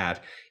x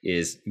hat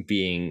is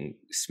being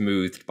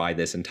smoothed by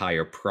this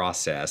entire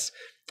process,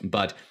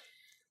 but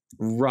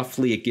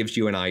roughly it gives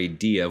you an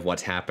idea of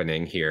what's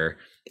happening here,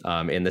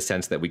 in the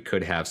sense that we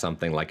could have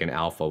something like an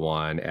alpha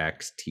 1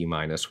 xt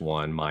minus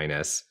 1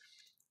 minus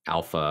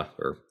alpha,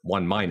 or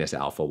 1 minus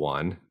alpha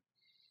 1,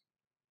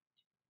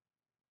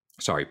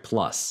 sorry,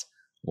 plus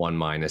 1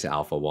 minus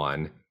alpha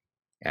 1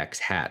 x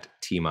hat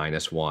t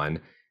minus 1.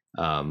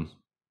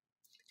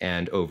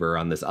 And over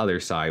on this other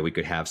side, we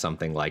could have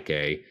something like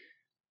a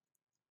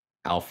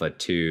alpha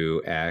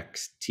 2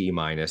 x t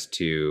minus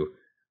 2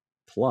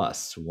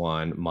 plus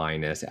 1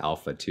 minus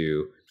alpha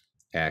 2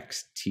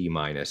 x t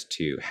minus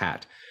 2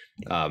 hat.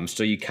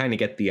 So you kind of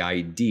get the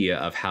idea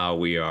of how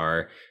we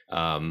are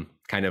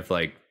kind of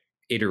like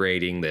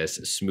iterating this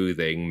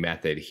smoothing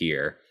method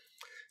here.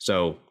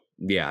 So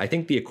yeah, I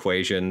think the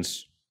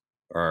equations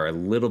are a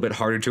little bit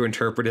harder to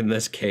interpret in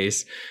this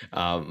case,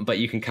 but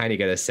you can kind of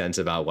get a sense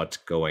about what's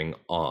going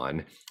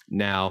on.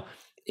 Now,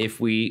 if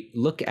we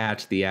look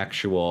at the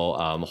actual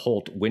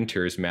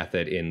Holt-Winters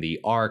method in the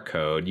R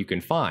code, you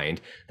can find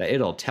that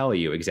it'll tell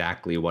you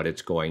exactly what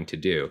it's going to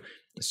do.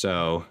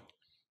 So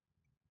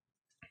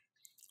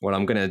what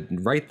I'm going to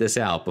write this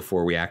out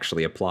before we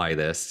actually apply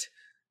this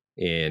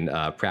in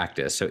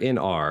practice. So in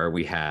R,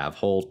 we have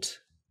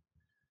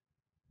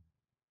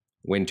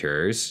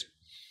Holt-Winters,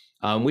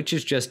 which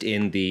is just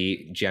in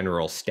the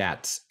general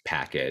stats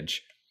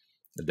package,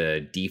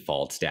 the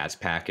default stats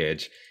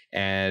package.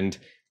 And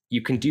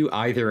you can do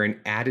either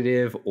an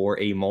additive or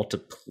a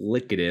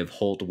multiplicative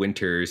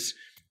Holt-Winters,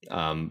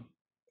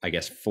 I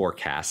guess,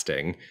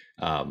 forecasting.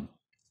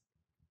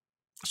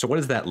 So what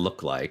does that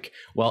look like?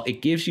 Well,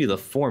 it gives you the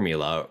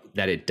formula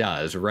that it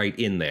does right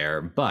in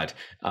there, but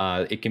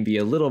it can be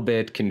a little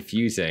bit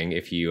confusing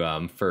if you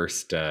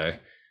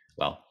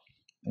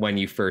when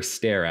you first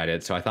stare at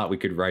it. So I thought we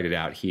could write it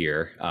out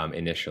here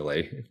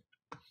initially.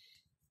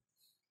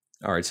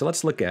 All right, so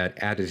let's look at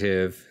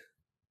additive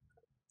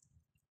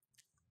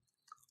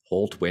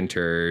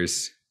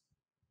Holt-Winters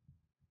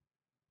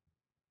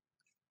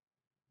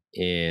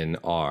in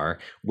R,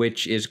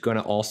 which is going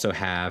to also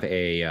have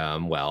a,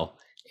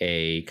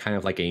 a kind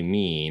of like a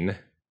mean,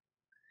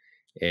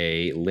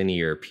 a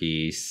linear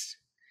piece,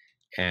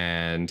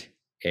 and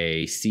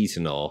a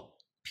seasonal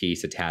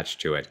piece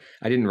attached to it.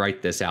 I didn't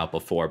write this out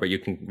before, but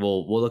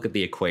we'll look at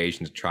the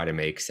equation to try to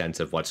make sense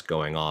of what's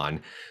going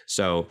on.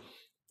 So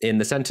in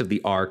the sense of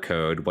the R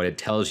code, what it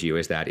tells you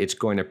is that it's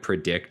going to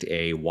predict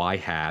a y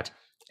hat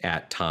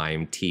at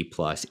time t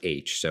plus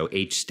h, so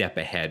h step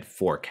ahead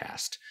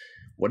forecast.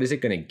 What is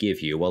it going to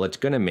give you? Well, it's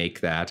going to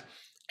make that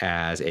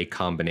as a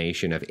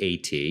combination of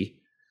at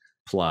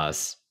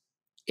plus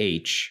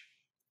h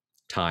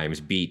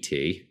times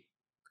bt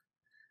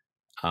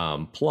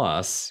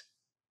plus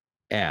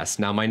s.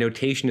 Now, my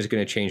notation is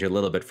going to change a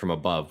little bit from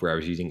above, where I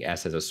was using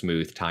s as a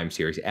smooth time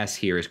series. S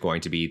here is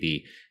going to be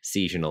the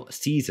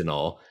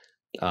seasonal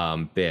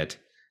bit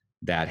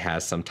that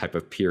has some type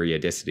of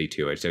periodicity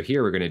to it. So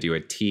here we're going to do a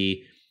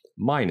t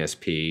minus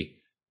p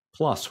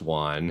plus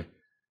 1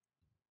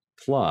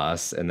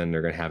 plus, and then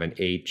they're going to have an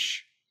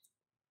h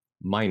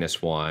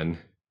minus 1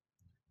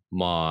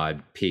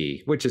 mod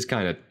p, which is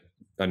kind of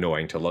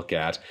annoying to look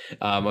at.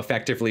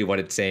 Effectively, what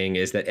it's saying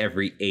is that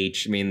every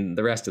h, I mean,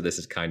 the rest of this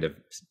is kind of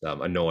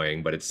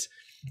annoying, but it's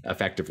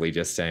effectively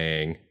just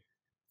saying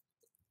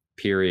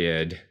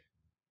period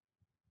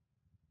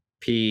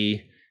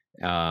p,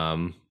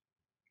 so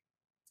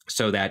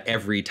that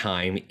every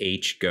time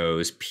h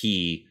goes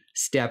p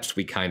steps,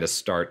 we kind of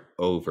start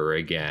over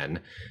again.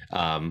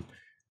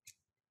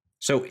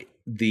 So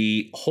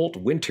the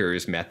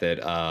Holt-Winters method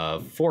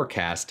of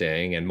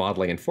forecasting and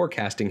modeling and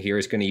forecasting here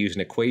is going to use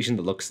an equation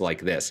that looks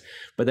like this.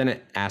 But then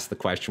it asks the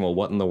question, well,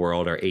 what in the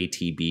world are AT,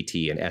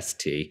 BT, and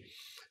ST?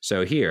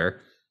 So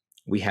here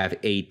we have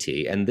AT,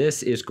 and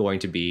this is going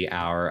to be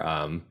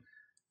our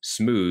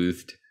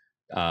smoothed,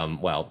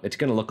 it's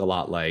going to look a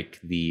lot like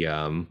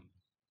the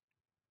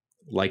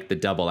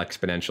double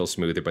exponential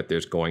smoother, but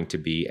there's going to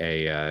be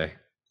a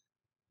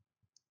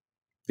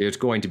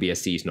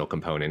seasonal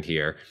component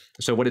here.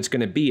 So what it's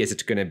going to be is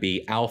it's going to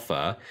be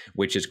alpha,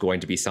 which is going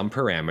to be some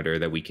parameter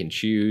that we can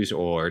choose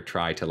or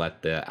try to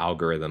let the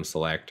algorithm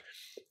select.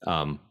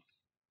 And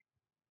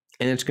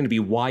it's going to be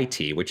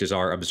yt, which is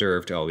our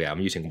observed. Oh yeah, I'm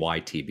using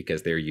yt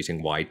because they're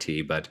using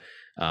yt, but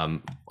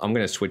I'm going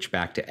to switch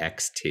back to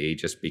xt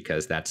just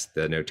because that's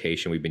the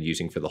notation we've been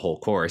using for the whole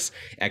course.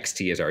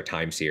 Xt is our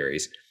time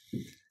series.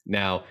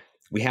 Now,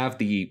 we have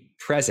the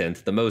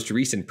present, the most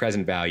recent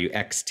present value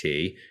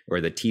xt,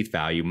 or the teeth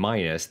value,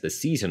 minus the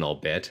seasonal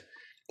bit.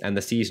 And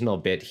the seasonal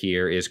bit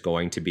here is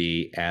going to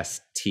be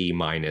st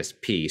minus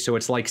p. So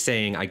it's like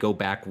saying I go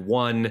back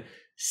one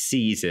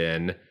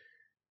season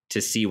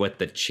to see what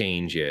the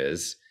change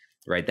is,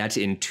 right? That's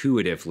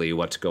intuitively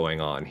what's going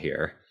on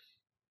here.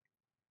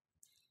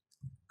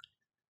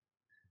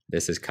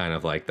 This is kind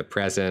of like the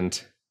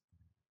present,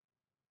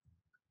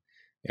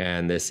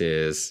 and this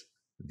is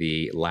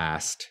the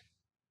last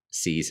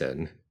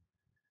season.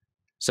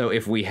 So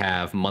if we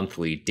have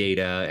monthly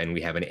data and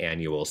we have an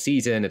annual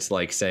season, it's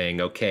like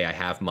saying, okay, I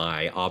have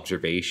my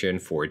observation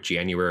for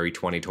January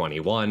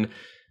 2021.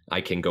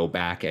 I can go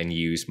back and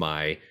use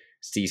my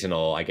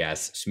seasonal, I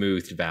guess,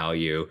 smoothed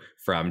value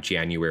from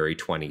January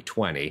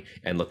 2020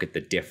 and look at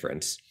the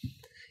difference.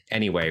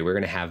 Anyway, we're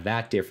going to have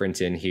that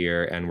difference in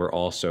here, and we're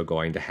also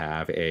going to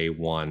have a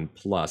 1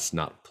 plus,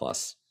 not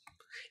plus,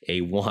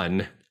 a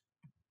 1,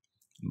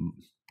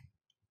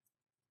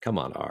 come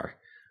on, R,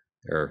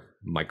 or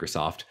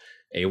Microsoft,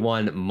 a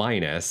 1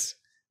 minus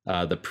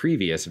the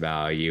previous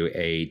value,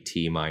 a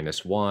t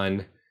minus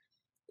 1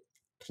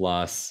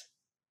 plus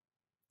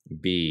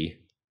b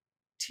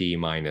t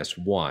minus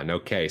 1.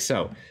 Okay,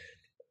 so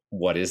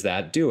what is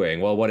that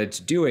doing? Well, what it's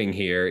doing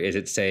here is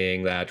it's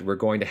saying that we're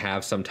going to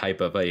have some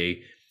type of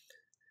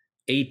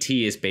AT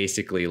is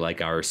basically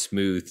like our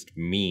smoothed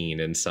mean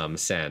in some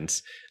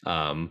sense.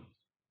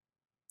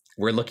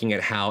 We're looking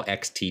at how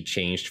xt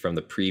changed from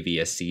the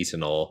previous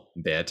seasonal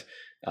bit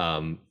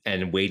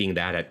and weighting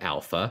that at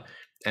alpha.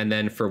 And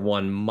then for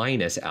 1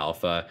 minus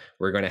alpha,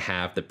 we're going to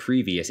have the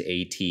previous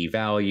AT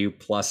value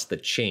plus the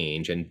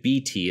change. And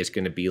BT is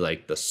going to be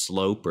like the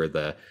slope or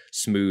the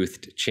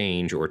smoothed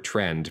change or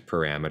trend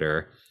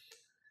parameter,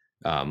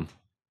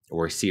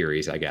 or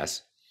series, I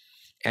guess.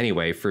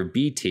 Anyway, for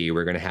BT,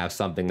 we're going to have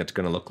something that's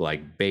going to look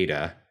like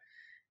beta.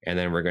 And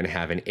then we're going to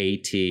have an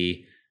AT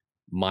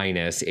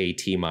minus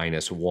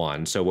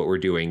 1. So what we're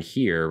doing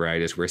here,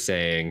 right, is we're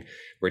saying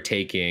we're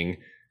taking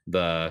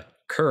the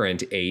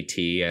current AT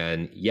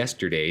and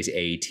yesterday's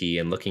AT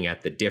and looking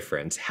at the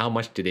difference. How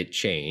much did it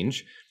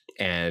change?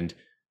 And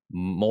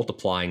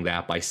multiplying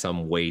that by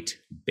some weight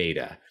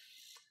beta.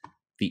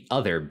 The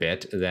other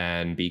bit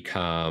then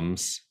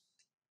becomes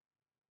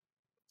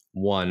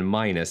 1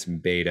 minus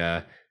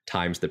beta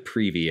times the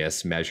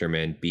previous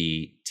measurement,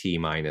 BT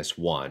minus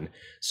 1.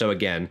 So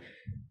again,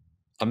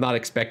 I'm not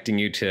expecting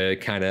you to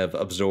kind of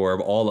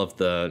absorb all of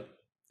the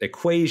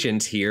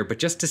equations here, but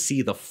just to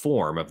see the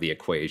form of the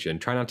equation.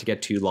 Try not to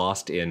get too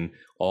lost in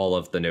all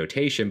of the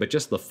notation, but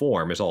just the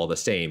form is all the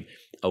same.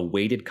 A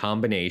weighted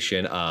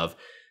combination of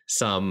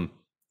some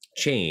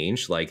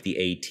change, like the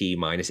AT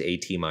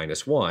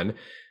minus 1,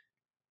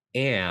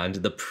 and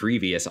the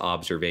previous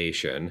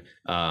observation,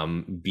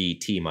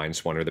 BT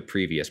minus 1, or the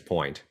previous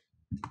point.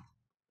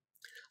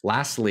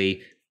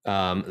 Lastly,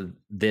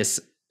 this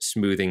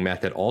smoothing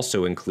method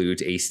also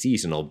includes a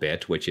seasonal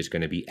bit, which is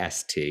going to be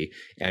ST,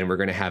 and we're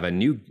going to have a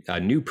new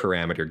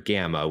parameter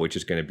gamma, which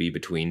is going to be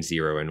between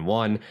 0 and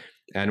 1,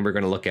 and we're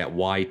going to look at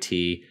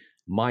YT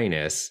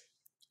minus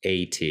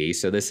AT.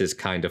 So this is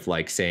kind of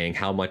like saying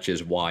how much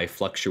is Y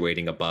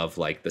fluctuating above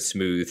like the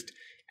smoothed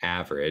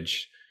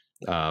average.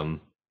 And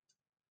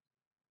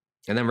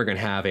then we're going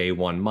to have a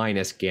 1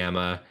 minus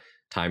gamma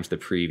times the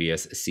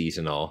previous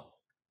seasonal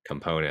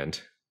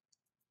component.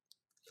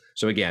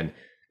 So again,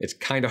 it's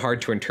kind of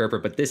hard to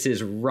interpret, but this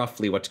is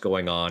roughly what's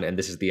going on, and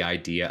this is the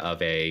idea of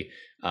a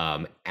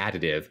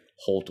additive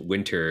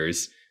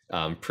Holt-Winters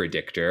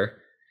predictor.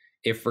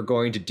 If we're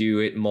going to do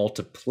it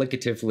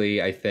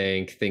multiplicatively, I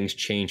think things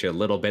change a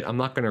little bit. I'm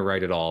not going to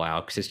write it all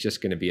out because it's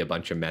just going to be a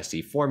bunch of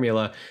messy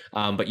formula,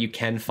 but you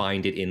can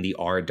find it in the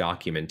R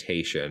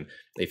documentation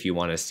if you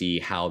want to see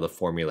how the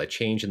formula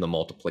changed in the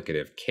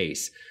multiplicative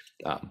case.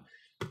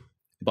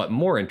 But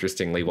more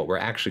interestingly, what we're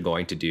actually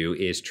going to do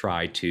is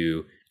try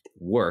to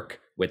work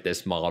with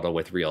this model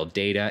with real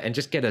data and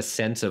just get a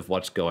sense of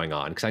what's going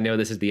on. Because I know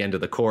this is the end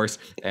of the course,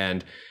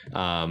 and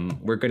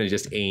we're going to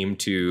just aim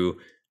to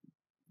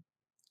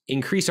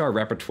increase our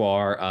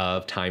repertoire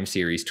of time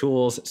series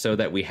tools so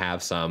that we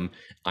have some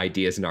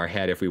ideas in our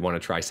head if we want to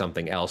try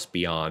something else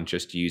beyond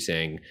just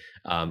using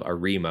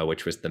ARIMA,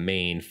 which was the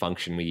main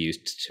function we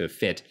used to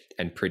fit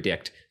and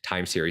predict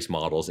time series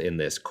models in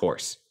this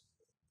course.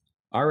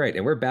 All right,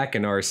 and we're back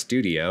in our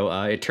studio.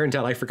 It turns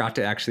out I forgot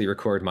to actually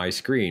record my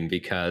screen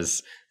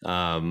because,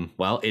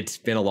 well, it's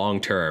been a long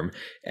term,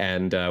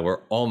 and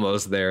we're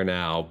almost there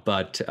now,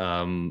 but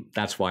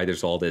that's why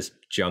there's all this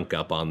junk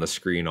up on the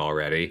screen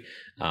already.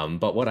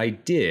 But what I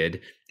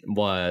did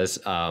was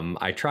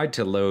I tried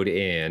to load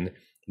in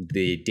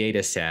the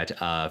data set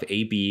of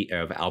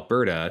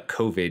Alberta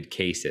COVID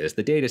cases,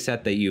 the data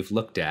set that you've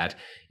looked at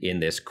in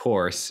this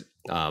course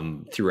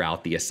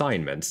throughout the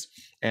assignments.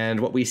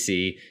 And what we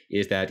see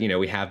is that, you know,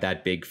 we have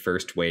that big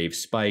first wave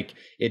spike.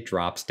 It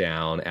drops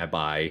down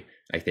by,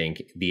 I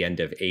think, the end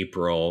of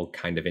April,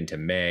 kind of into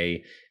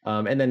May.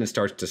 And then it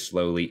starts to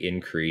slowly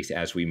increase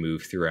as we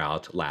move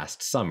throughout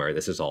last summer.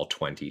 This is all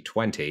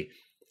 2020.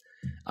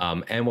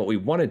 And what we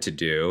wanted to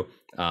do,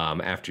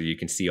 after you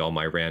can see all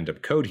my random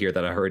code here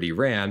that I already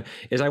ran,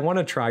 is I want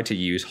to try to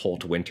use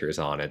Holt-Winters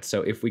on it.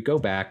 So if we go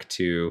back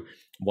to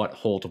what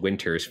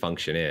Holt-Winters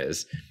function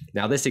is,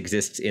 now this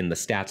exists in the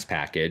stats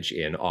package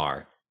in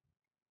R,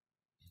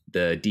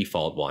 the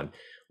default one.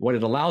 What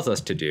it allows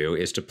us to do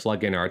is to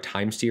plug in our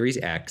time series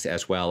X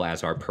as well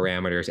as our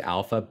parameters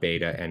alpha,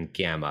 beta, and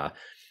gamma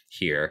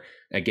here.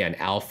 Again,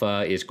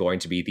 alpha is going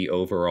to be the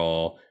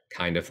overall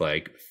kind of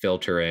like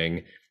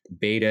filtering.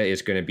 Beta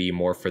is going to be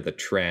more for the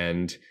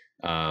trend,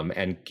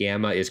 and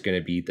gamma is going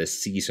to be the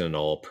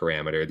seasonal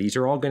parameter. These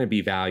are all going to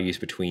be values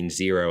between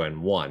 0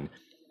 and 1.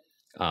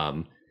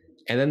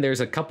 And then there's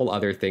a couple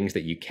other things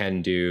that you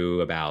can do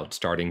about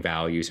starting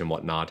values and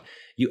whatnot.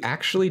 You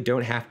actually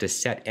don't have to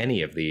set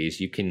any of these.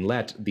 You can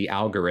let the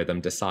algorithm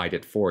decide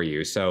it for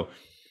you. So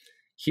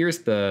here's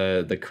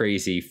the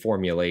crazy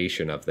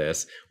formulation of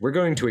this. We're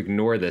going to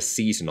ignore the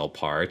seasonal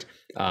part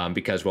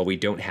because, well, we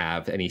don't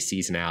have any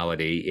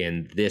seasonality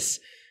in this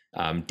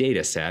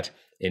data set.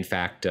 In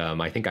fact,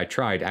 I think I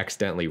tried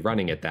accidentally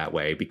running it that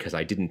way because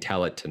I didn't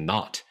tell it to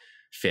not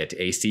fit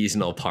a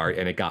seasonal part,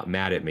 and it got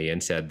mad at me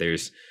and said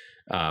there's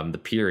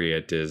the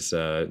period is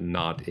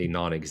not a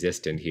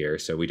non-existent here,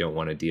 so we don't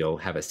want to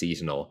have a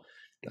seasonal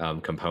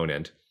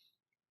component.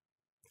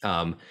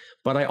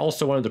 But I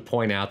also wanted to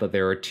point out that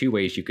there are two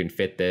ways you can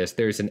fit this.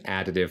 There's an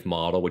additive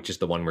model, which is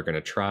the one we're going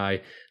to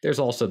try. There's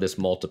also this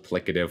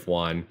multiplicative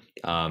one.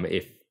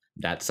 If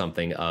that's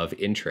something of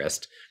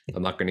interest.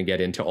 I'm not going to get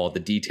into all the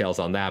details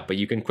on that, but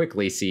you can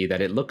quickly see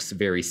that it looks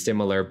very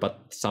similar,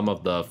 but some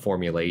of the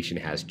formulation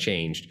has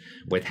changed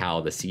with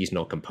how the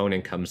seasonal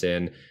component comes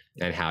in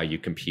and how you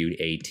compute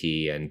AT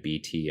and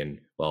BT. And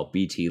well,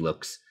 BT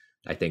looks,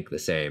 I think, the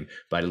same,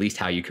 but at least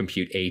how you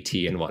compute AT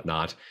and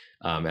whatnot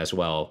as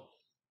well.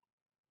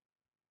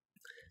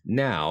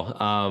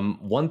 Now,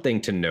 one thing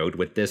to note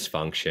with this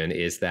function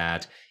is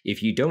that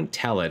if you don't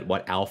tell it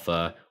what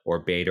alpha or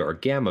beta or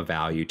gamma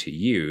value to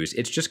use,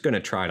 it's just going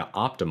to try to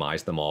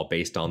optimize them all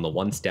based on the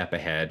one step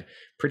ahead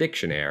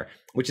prediction error,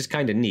 which is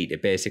kind of neat.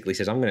 It basically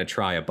says, I'm going to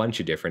try a bunch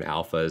of different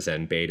alphas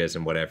and betas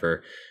and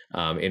whatever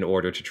in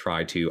order to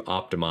try to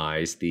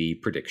optimize the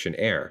prediction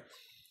error.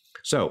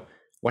 So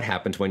what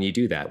happens when you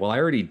do that? Well, I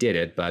already did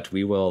it, but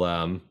we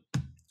will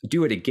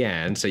do it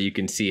again so you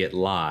can see it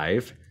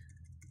live.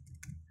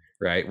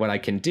 Right, what I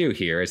can do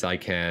here is I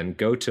can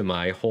go to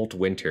my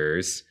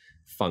Holt-Winters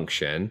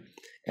function,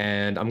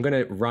 and I'm going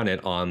to run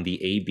it on the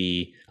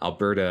AB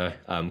Alberta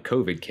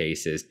COVID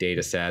cases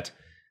data set.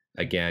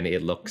 Again,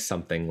 it looks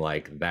something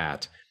like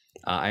that.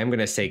 I am going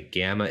to say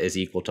gamma is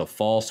equal to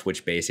false,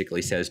 which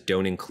basically says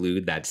don't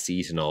include that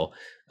seasonal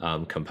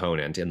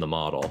component in the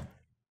model.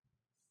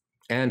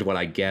 And what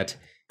I get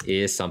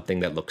is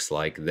something that looks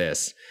like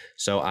this.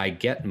 So I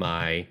get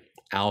my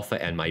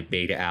alpha and my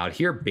beta out.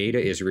 Here, beta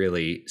is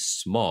really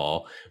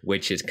small,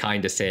 which is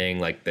kind of saying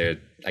like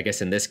I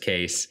guess in this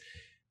case,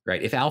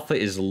 right, if alpha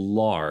is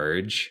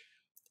large,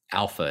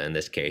 alpha in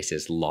this case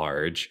is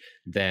large,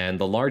 then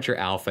the larger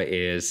alpha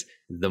is,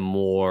 the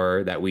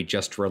more that we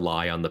just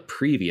rely on the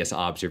previous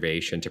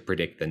observation to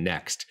predict the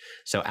next.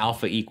 So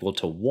alpha equal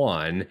to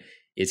 1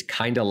 is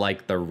kind of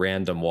like the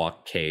random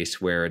walk case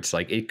where it's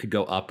like it could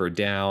go up or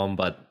down,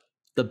 but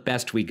the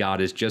best we got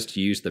is just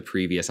use the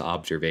previous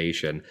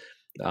observation.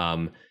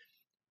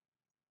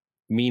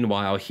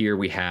 Meanwhile, here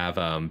we have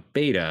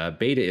beta.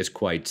 Beta is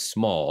quite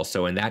small.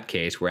 So in that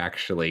case, we're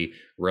actually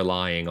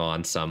relying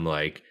on some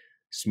like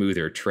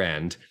smoother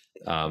trend.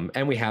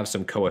 And we have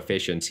some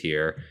coefficients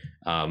here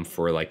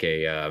for like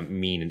a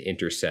mean and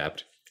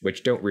intercept,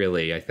 which don't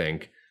really, I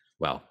think,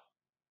 well,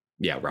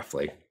 yeah,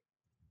 roughly.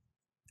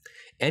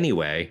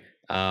 Anyway,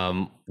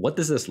 what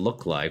does this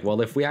look like?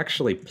 Well, if we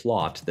actually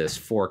plot this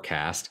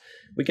forecast,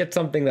 we get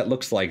something that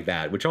looks like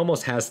that, which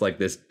almost has like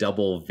this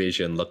double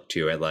vision look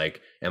to it.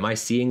 Like, am I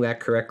seeing that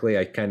correctly?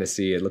 I kind of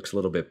see it looks a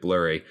little bit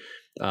blurry.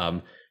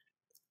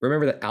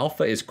 Remember that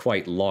alpha is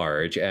quite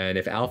large, and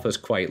if alpha is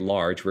quite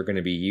large, we're going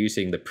to be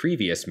using the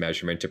previous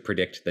measurement to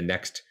predict the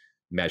next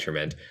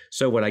measurement.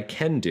 So what I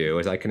can do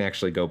is I can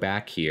actually go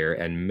back here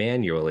and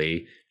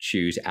manually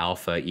choose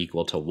alpha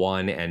equal to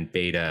 1 and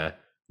beta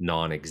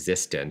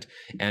non-existent.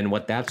 And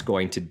what that's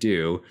going to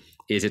do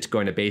is it's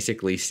going to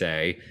basically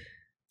say,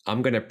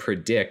 I'm going to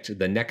predict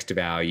the next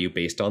value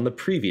based on the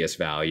previous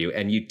value,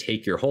 and you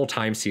take your whole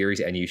time series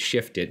and you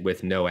shift it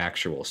with no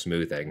actual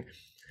smoothing.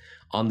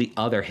 On the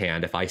other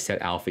hand, if I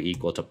set alpha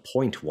equal to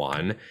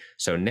 0.1,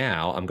 so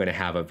now I'm going to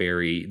have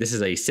this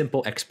is a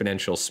simple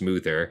exponential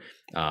smoother,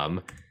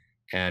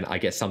 and I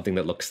get something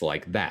that looks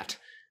like that,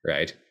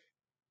 right?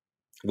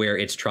 Where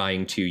it's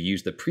trying to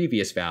use the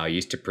previous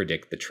values to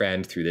predict the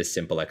trend through this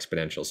simple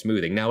exponential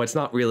smoothing. Now, it's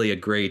not really a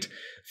great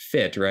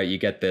fit, right? You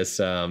get this,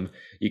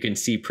 you can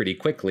see pretty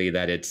quickly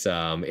that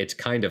it's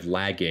kind of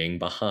lagging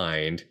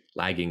behind.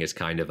 Lagging is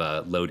kind of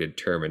a loaded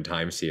term in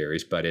time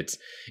series, but it's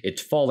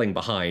falling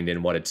behind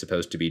in what it's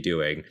supposed to be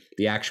doing.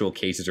 The actual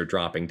cases are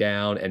dropping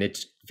down, and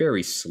it's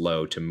very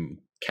slow to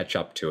catch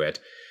up to it.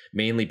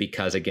 Mainly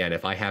because, again,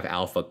 if I have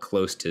alpha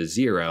close to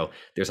 0,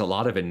 there's a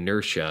lot of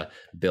inertia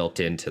built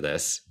into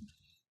this.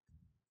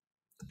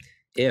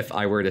 If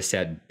I were to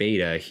set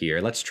beta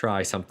here, let's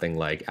try something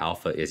like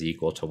alpha is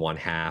equal to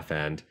 1/2,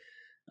 and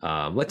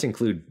let's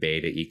include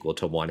beta equal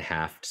to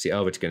 1/2 to see,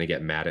 oh, it's going to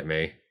get mad at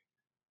me.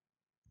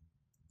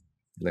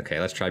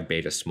 Okay, let's try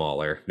beta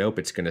smaller. Nope,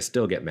 it's going to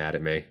still get mad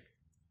at me.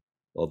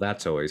 Well,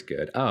 that's always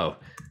good. Oh,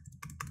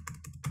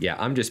 yeah,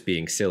 I'm just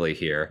being silly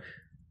here.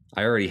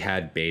 I already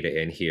had beta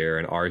in here,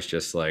 and R's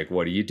just like,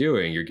 what are you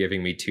doing? You're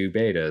giving me 2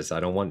 betas. I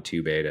don't want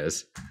 2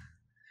 betas.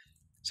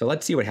 So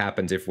let's see what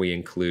happens if we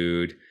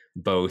include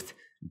both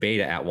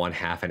beta at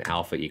 1/2 and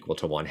alpha equal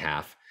to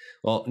 1/2.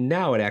 Well,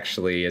 now it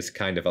actually is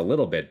kind of a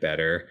little bit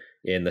better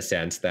in the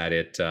sense that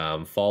it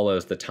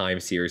follows the time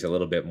series a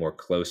little bit more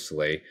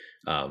closely.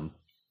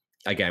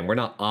 Again, we're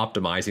not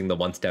optimizing the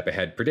one step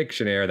ahead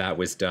prediction error. That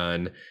was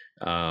done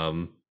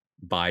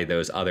by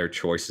those other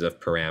choices of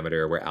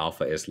parameter where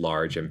alpha is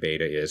large and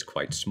beta is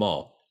quite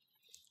small.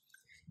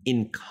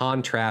 In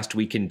contrast,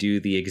 we can do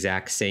the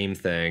exact same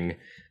thing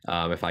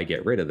if I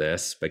get rid of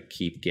this, but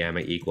keep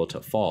gamma equal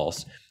to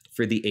false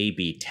for the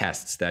A/B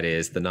tests, that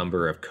is the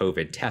number of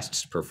COVID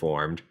tests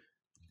performed.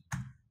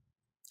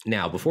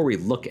 Now, before we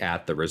look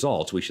at the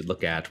results, we should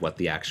look at what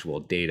the actual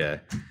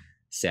data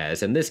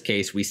says. In this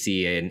case, we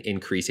see an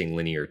increasing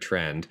linear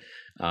trend,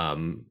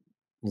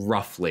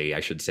 roughly,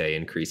 I should say,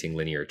 increasing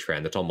linear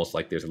trend. It's almost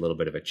like there's a little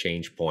bit of a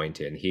change point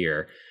in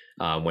here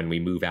when we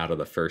move out of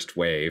the first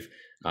wave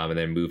and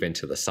then move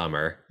into the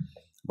summer.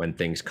 when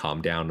things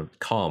calmed down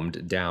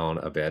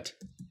a bit.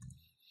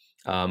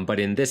 But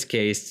in this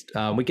case,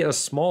 we get a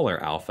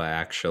smaller alpha,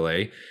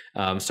 actually,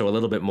 so a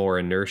little bit more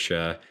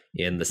inertia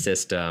in the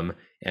system,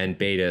 and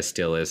beta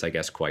still is, I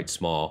guess, quite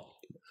small.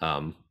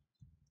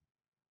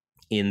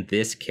 In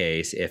this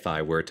case, if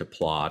I were to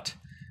plot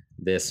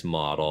this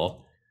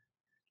model,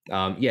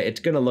 yeah, it's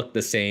going to look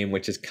the same,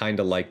 which is kind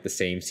of like the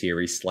same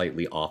series,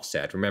 slightly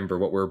offset. Remember,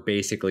 what we're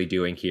basically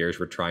doing here is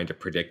we're trying to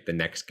predict the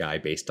next guy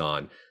based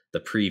on the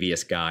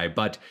previous guy,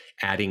 but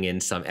adding in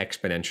some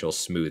exponential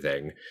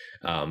smoothing.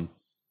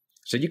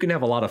 So you can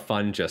have a lot of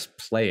fun just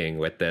playing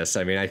with this.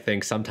 I mean, I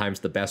think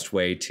sometimes the best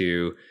way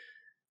to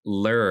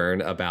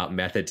learn about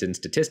methods in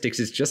statistics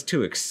is just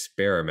to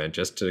experiment,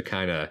 just to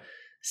kind of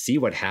see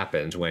what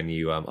happens when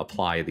you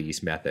apply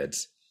these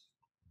methods.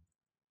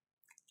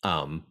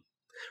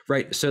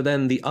 Right, so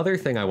then the other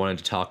thing I wanted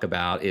to talk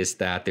about is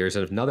that there's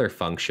another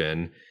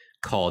function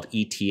called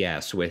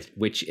ETS,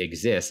 which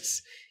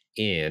exists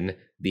in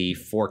the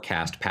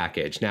forecast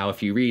package. Now,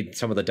 if you read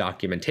some of the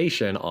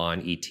documentation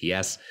on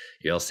ETS,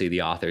 you'll see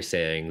the author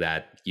saying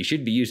that you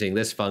should be using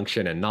this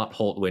function and not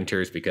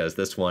Holt-Winters because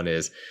this one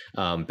is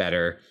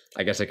better.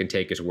 I guess I can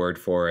take his word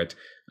for it.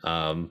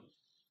 I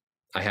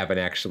haven't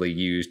actually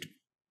used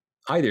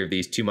either of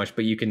these too much,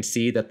 but you can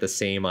see that the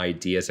same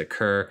ideas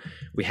occur.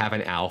 We have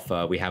an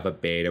alpha, we have a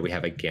beta, we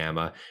have a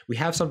gamma. We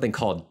have something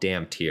called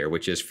damped here,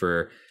 which is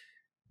for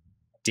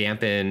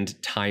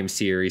dampened time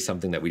series,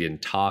 something that we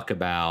didn't talk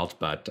about,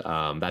 but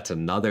that's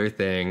another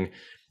thing.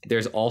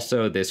 There's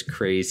also this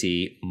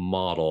crazy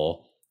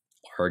model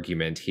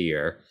argument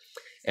here.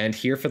 And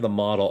here for the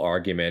model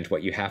argument,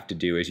 what you have to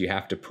do is you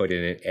have to put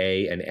in an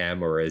A, an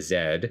M, or a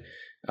Z,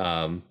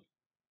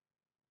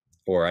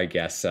 or I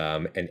guess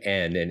an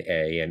N, an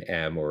A, an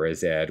M, or a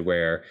Z,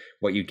 where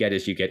what you get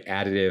is you get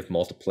additive,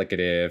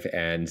 multiplicative,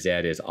 and Z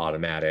is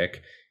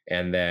automatic.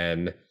 And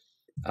then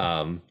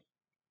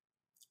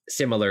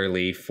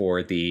similarly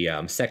for the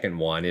second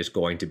one is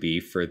going to be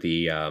for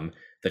the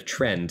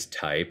trend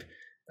type.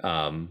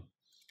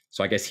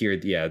 So I guess here,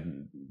 yeah,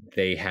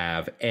 they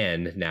have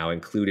N now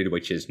included,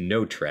 which is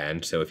no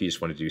trend. So if you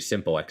just want to do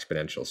simple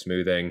exponential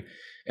smoothing,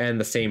 and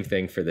the same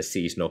thing for the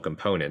seasonal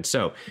component.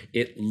 So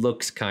it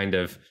looks kind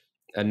of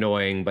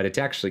annoying, but it's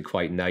actually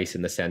quite nice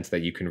in the sense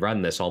that you can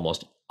run this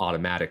almost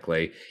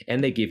automatically.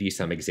 And they give you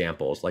some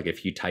examples. Like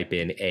if you type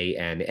in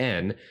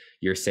ANN,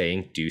 you're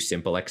saying do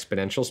simple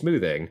exponential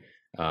smoothing.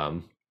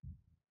 There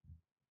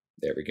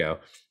we go.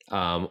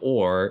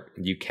 Or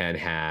you can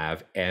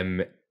have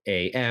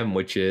MAM,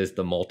 which is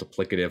the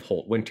multiplicative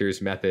Holt-Winters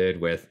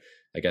method with,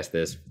 I guess,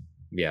 this,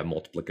 yeah,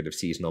 multiplicative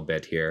seasonal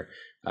bit here.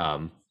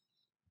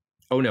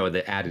 Oh no,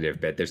 the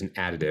additive bit. There's an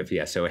additive,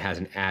 yeah. So it has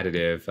an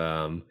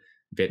additive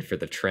bit for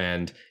the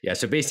trend. Yeah,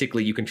 so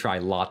basically you can try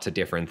lots of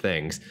different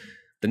things.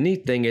 The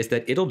neat thing is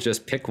that it'll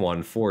just pick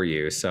one for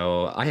you.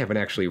 So I haven't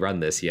actually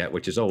run this yet,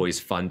 which is always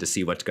fun to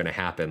see what's going to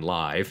happen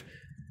live.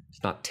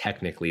 It's not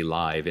technically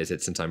live, is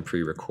it, since I'm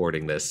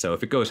pre-recording this? So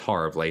if it goes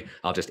horribly,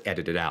 I'll just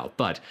edit it out.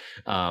 But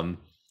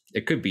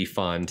it could be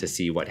fun to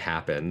see what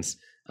happens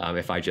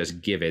if I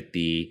just give it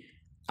the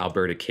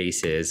Alberta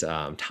cases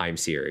time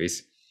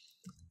series.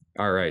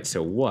 All right,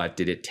 so what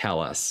did it tell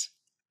us?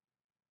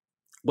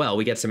 Well,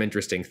 we get some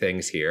interesting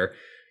things here.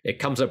 It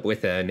comes up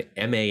with an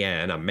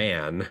MAN, a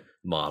man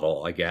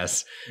model, I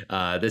guess.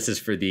 This is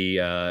for the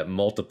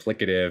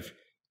multiplicative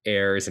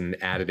errors and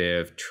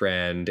additive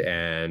trend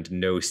and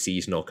no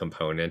seasonal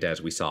component, as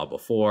we saw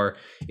before.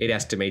 It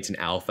estimates an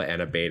alpha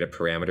and a beta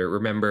parameter.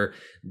 Remember,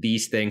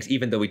 these things,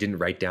 even though we didn't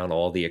write down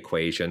all the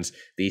equations,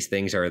 these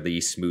things are the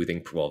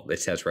smoothing, well, it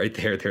says right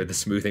there, they're the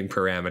smoothing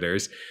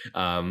parameters.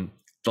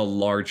 The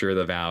larger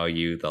the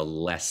value, the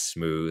less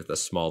smooth. The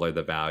smaller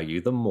the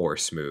value, the more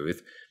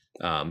smooth.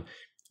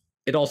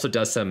 It also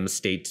does some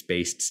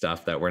states-based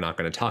stuff that we're not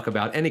going to talk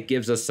about, and it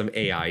gives us some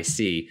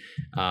AIC,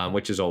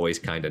 which is always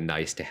kind of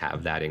nice to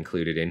have that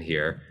included in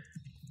here.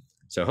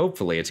 So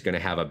hopefully it's going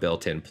to have a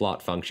built-in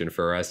plot function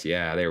for us.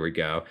 Yeah, there we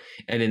go.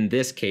 And in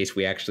this case,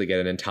 we actually get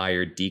an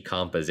entire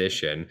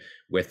decomposition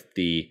with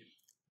the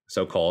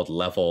so-called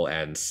level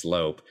and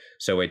slope.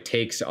 So it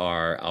takes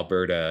our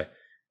Alberta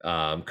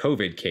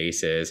COVID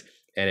cases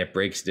and it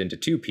breaks it into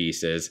two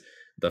pieces.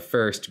 The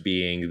first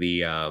being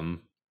the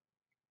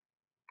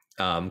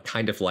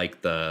kind of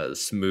like the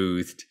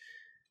smoothed,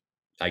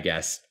 I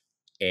guess,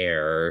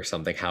 air or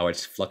something, how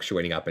it's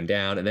fluctuating up and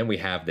down. And then we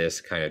have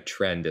this kind of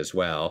trend as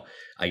well.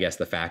 I guess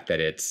the fact that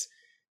it's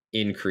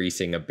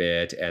increasing a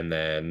bit and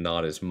then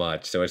not as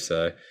much. So it's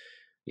a,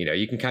 you know,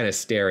 you can kind of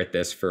stare at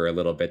this for a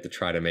little bit to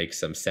try to make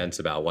some sense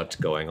about what's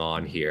going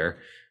on here,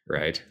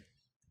 right?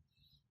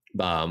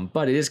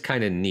 But it is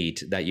kind of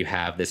neat that you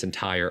have this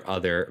entire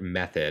other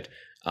method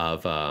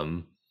of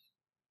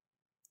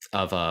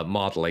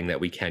modeling that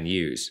we can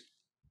use.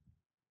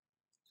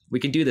 We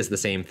can do this the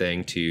same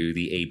thing to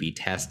the A/B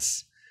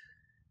tests,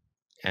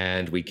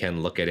 and we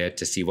can look at it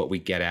to see what we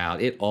get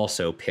out. It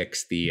also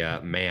picks the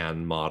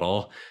man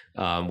model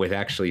with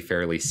actually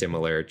fairly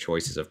similar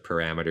choices of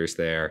parameters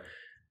there.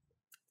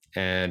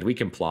 And we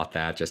can plot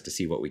that just to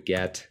see what we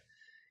get.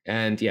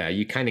 And yeah,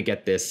 you kind of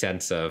get this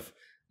sense of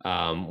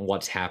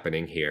what's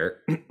happening here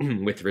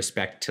with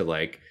respect to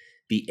like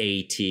the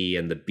AT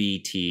and the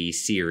BT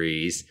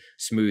series,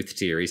 smooth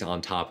series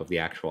on top of the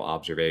actual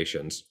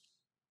observations.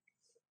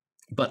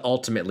 But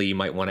ultimately, you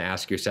might want to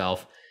ask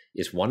yourself,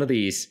 is one of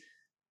these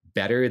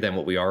better than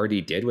what we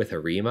already did with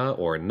ARIMA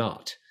or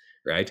not,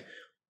 right?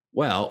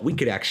 Well, we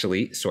could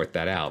actually sort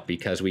that out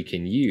because we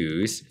can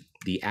use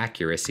the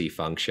accuracy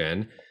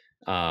function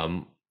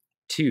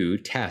to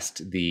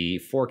test the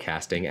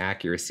forecasting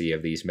accuracy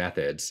of these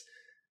methods.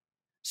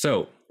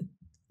 So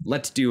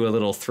let's do a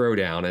little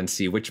throwdown and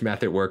see which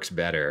method works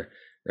better,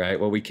 right?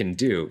 What we can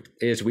do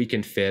is we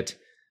can fit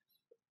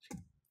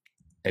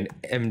an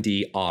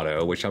MD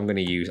auto, which I'm going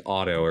to use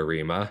auto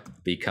ARIMA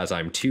because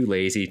I'm too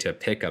lazy to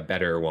pick a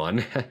better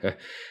one.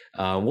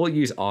 We'll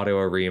use auto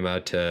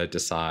ARIMA to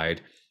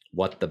decide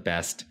what the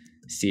best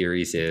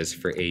series is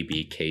for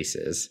AB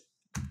cases.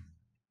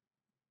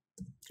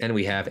 And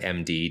we have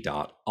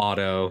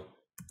MD.auto,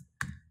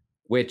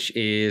 which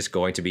is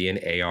going to be an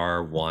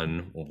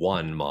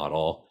AR11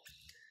 model.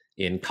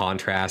 In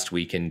contrast,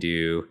 we can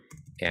do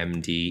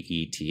MD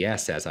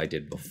ETS as I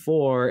did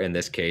before. In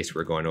this case,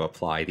 we're going to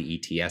apply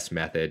the ETS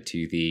method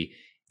to the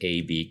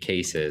AB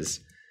cases.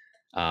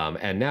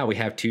 And now we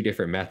have two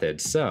different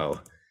methods. So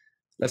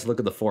let's look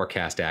at the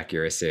forecast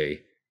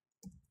accuracy.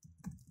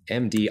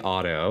 MD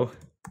auto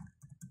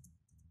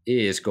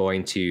is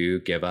going to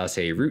give us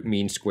a root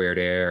mean squared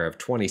error of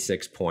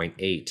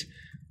 26.8,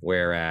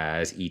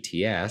 whereas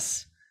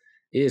ETS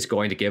is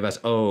going to give us,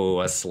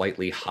 a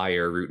slightly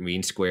higher root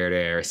mean squared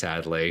error,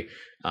 sadly.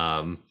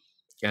 And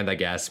I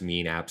guess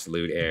mean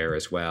absolute error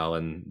as well.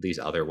 And these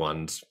other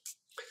ones,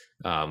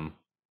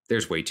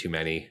 there's way too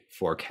many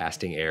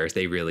forecasting errors.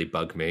 They really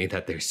bug me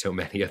that there's so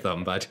many of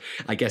them, but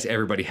I guess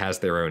everybody has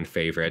their own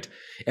favorite.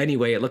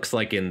 Anyway, it looks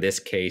like in this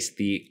case,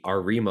 the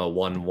ARIMA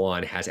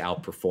 1.1 has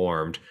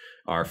outperformed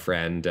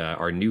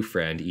our new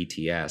friend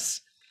ETS.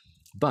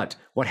 But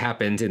what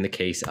happens in the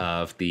case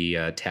of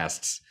the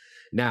tests?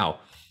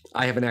 Now,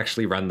 I haven't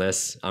actually run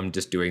this. I'm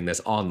just doing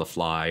this on the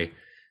fly.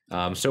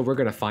 So we're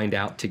going to find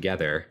out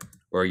together,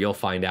 or you'll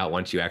find out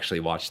once you actually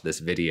watch this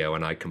video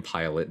and I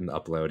compile it and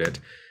upload it.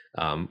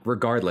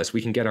 Regardless,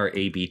 we can get our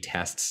A/B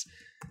tests.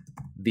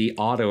 The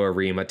auto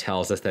ARIMA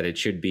tells us that it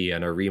should be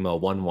an ARIMA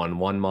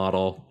 1.1.1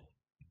 model.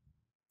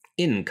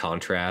 In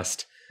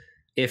contrast,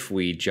 if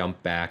we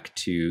jump back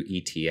to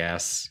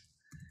ETS,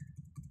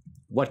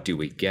 what do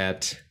we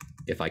get?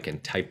 If I can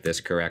type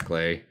this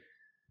correctly.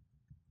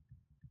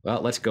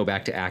 Well, let's go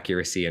back to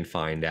accuracy and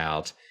find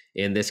out.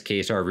 In this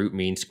case, our root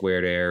mean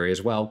squared error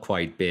is, well,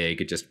 quite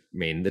big. It's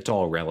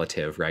all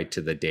relative, right,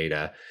 to the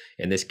data.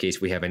 In this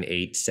case, we have an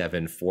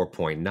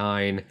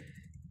 874.9.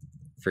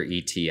 For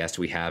ETS,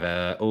 we have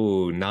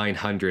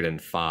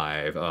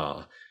 905.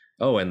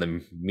 And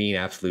the mean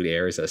absolute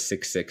error is a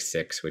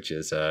 666, which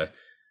is, I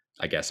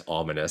guess,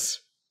 ominous.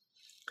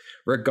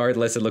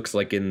 Regardless, it looks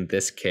like in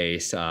this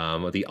case,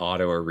 the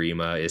auto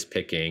ARIMA is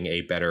picking a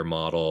better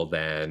model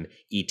than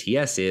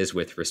ETS is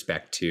with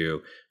respect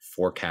to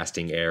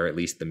forecasting error, at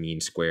least the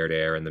mean squared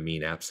error and the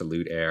mean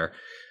absolute error.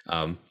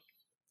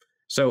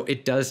 So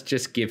it does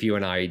just give you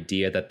an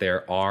idea that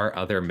there are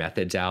other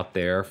methods out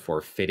there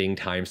for fitting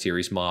time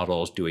series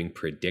models, doing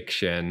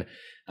prediction.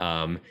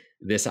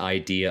 This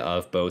idea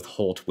of both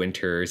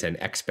Holt-Winters and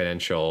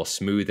exponential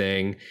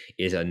smoothing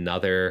is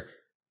another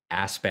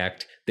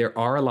aspect. There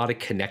are a lot of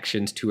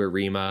connections to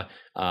ARIMA,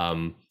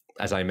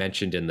 as I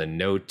mentioned in the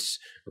notes,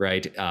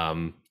 right?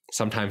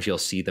 Sometimes you'll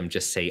see them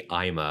just say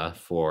IMA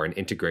for an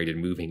integrated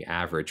moving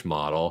average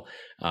model,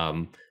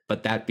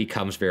 but that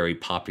becomes very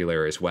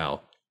popular as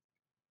well.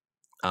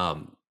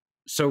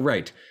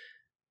 Right,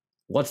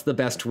 what's the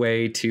best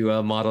way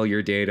to model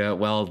your data?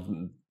 Well,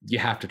 you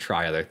have to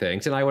try other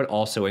things. And I would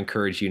also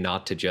encourage you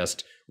not to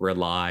just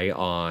rely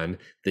on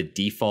the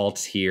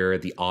defaults here,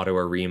 the auto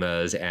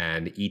ARIMAs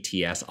and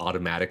ETS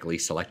automatically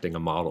selecting a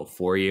model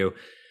for you,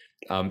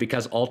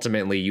 because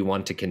ultimately you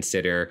want to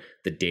consider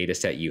the data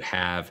set you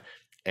have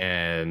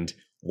and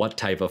what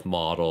type of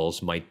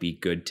models might be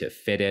good to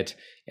fit it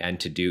and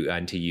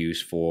to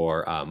use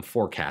for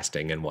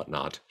forecasting and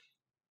whatnot.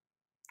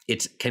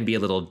 It can be a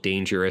little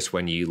dangerous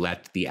when you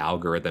let the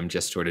algorithm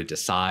just sort of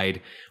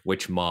decide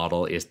which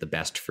model is the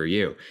best for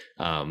you.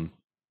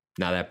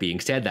 Now, that being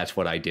said, that's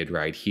what I did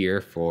right here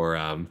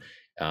for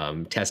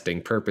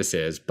testing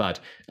purposes.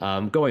 But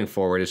going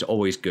forward, it's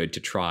always good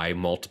to try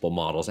multiple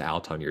models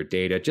out on your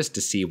data just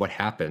to see what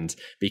happens,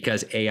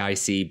 because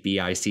AIC,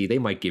 BIC, they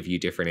might give you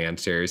different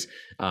answers.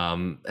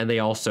 And they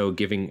also,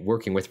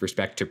 working with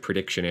respect to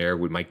prediction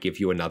error, might give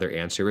you another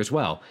answer as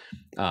well.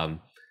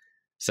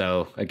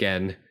 So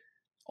again,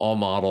 all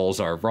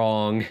models are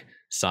wrong.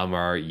 Some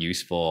are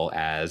useful,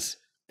 as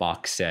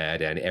Bach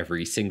said, and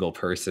every single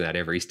person at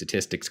every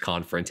statistics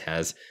conference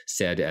has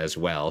said as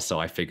well. So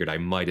I figured I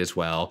might as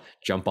well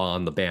jump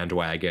on the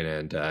bandwagon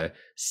and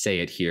say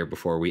it here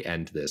before we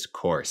end this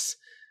course.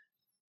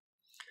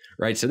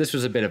 Right, so this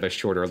was a bit of a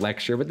shorter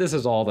lecture, but this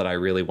is all that I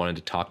really wanted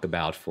to talk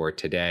about for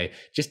today,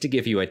 just to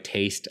give you a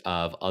taste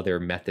of other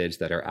methods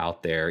that are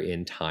out there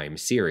in time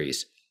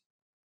series.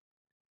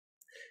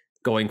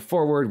 Going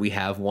forward, we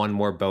have one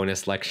more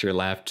bonus lecture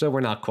left, so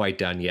we're not quite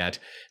done yet.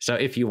 So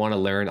if you want to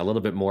learn a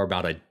little bit more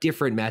about a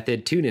different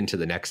method, tune into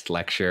the next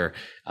lecture,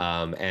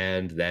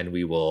 and then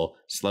we will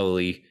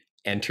slowly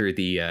enter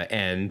the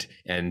end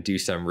and do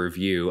some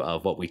review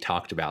of what we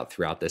talked about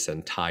throughout this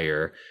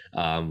entire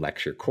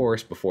lecture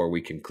course before we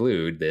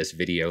conclude this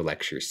video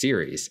lecture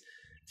series.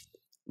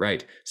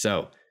 Right,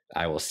 so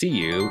I will see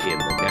you in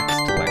the next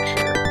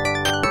lecture.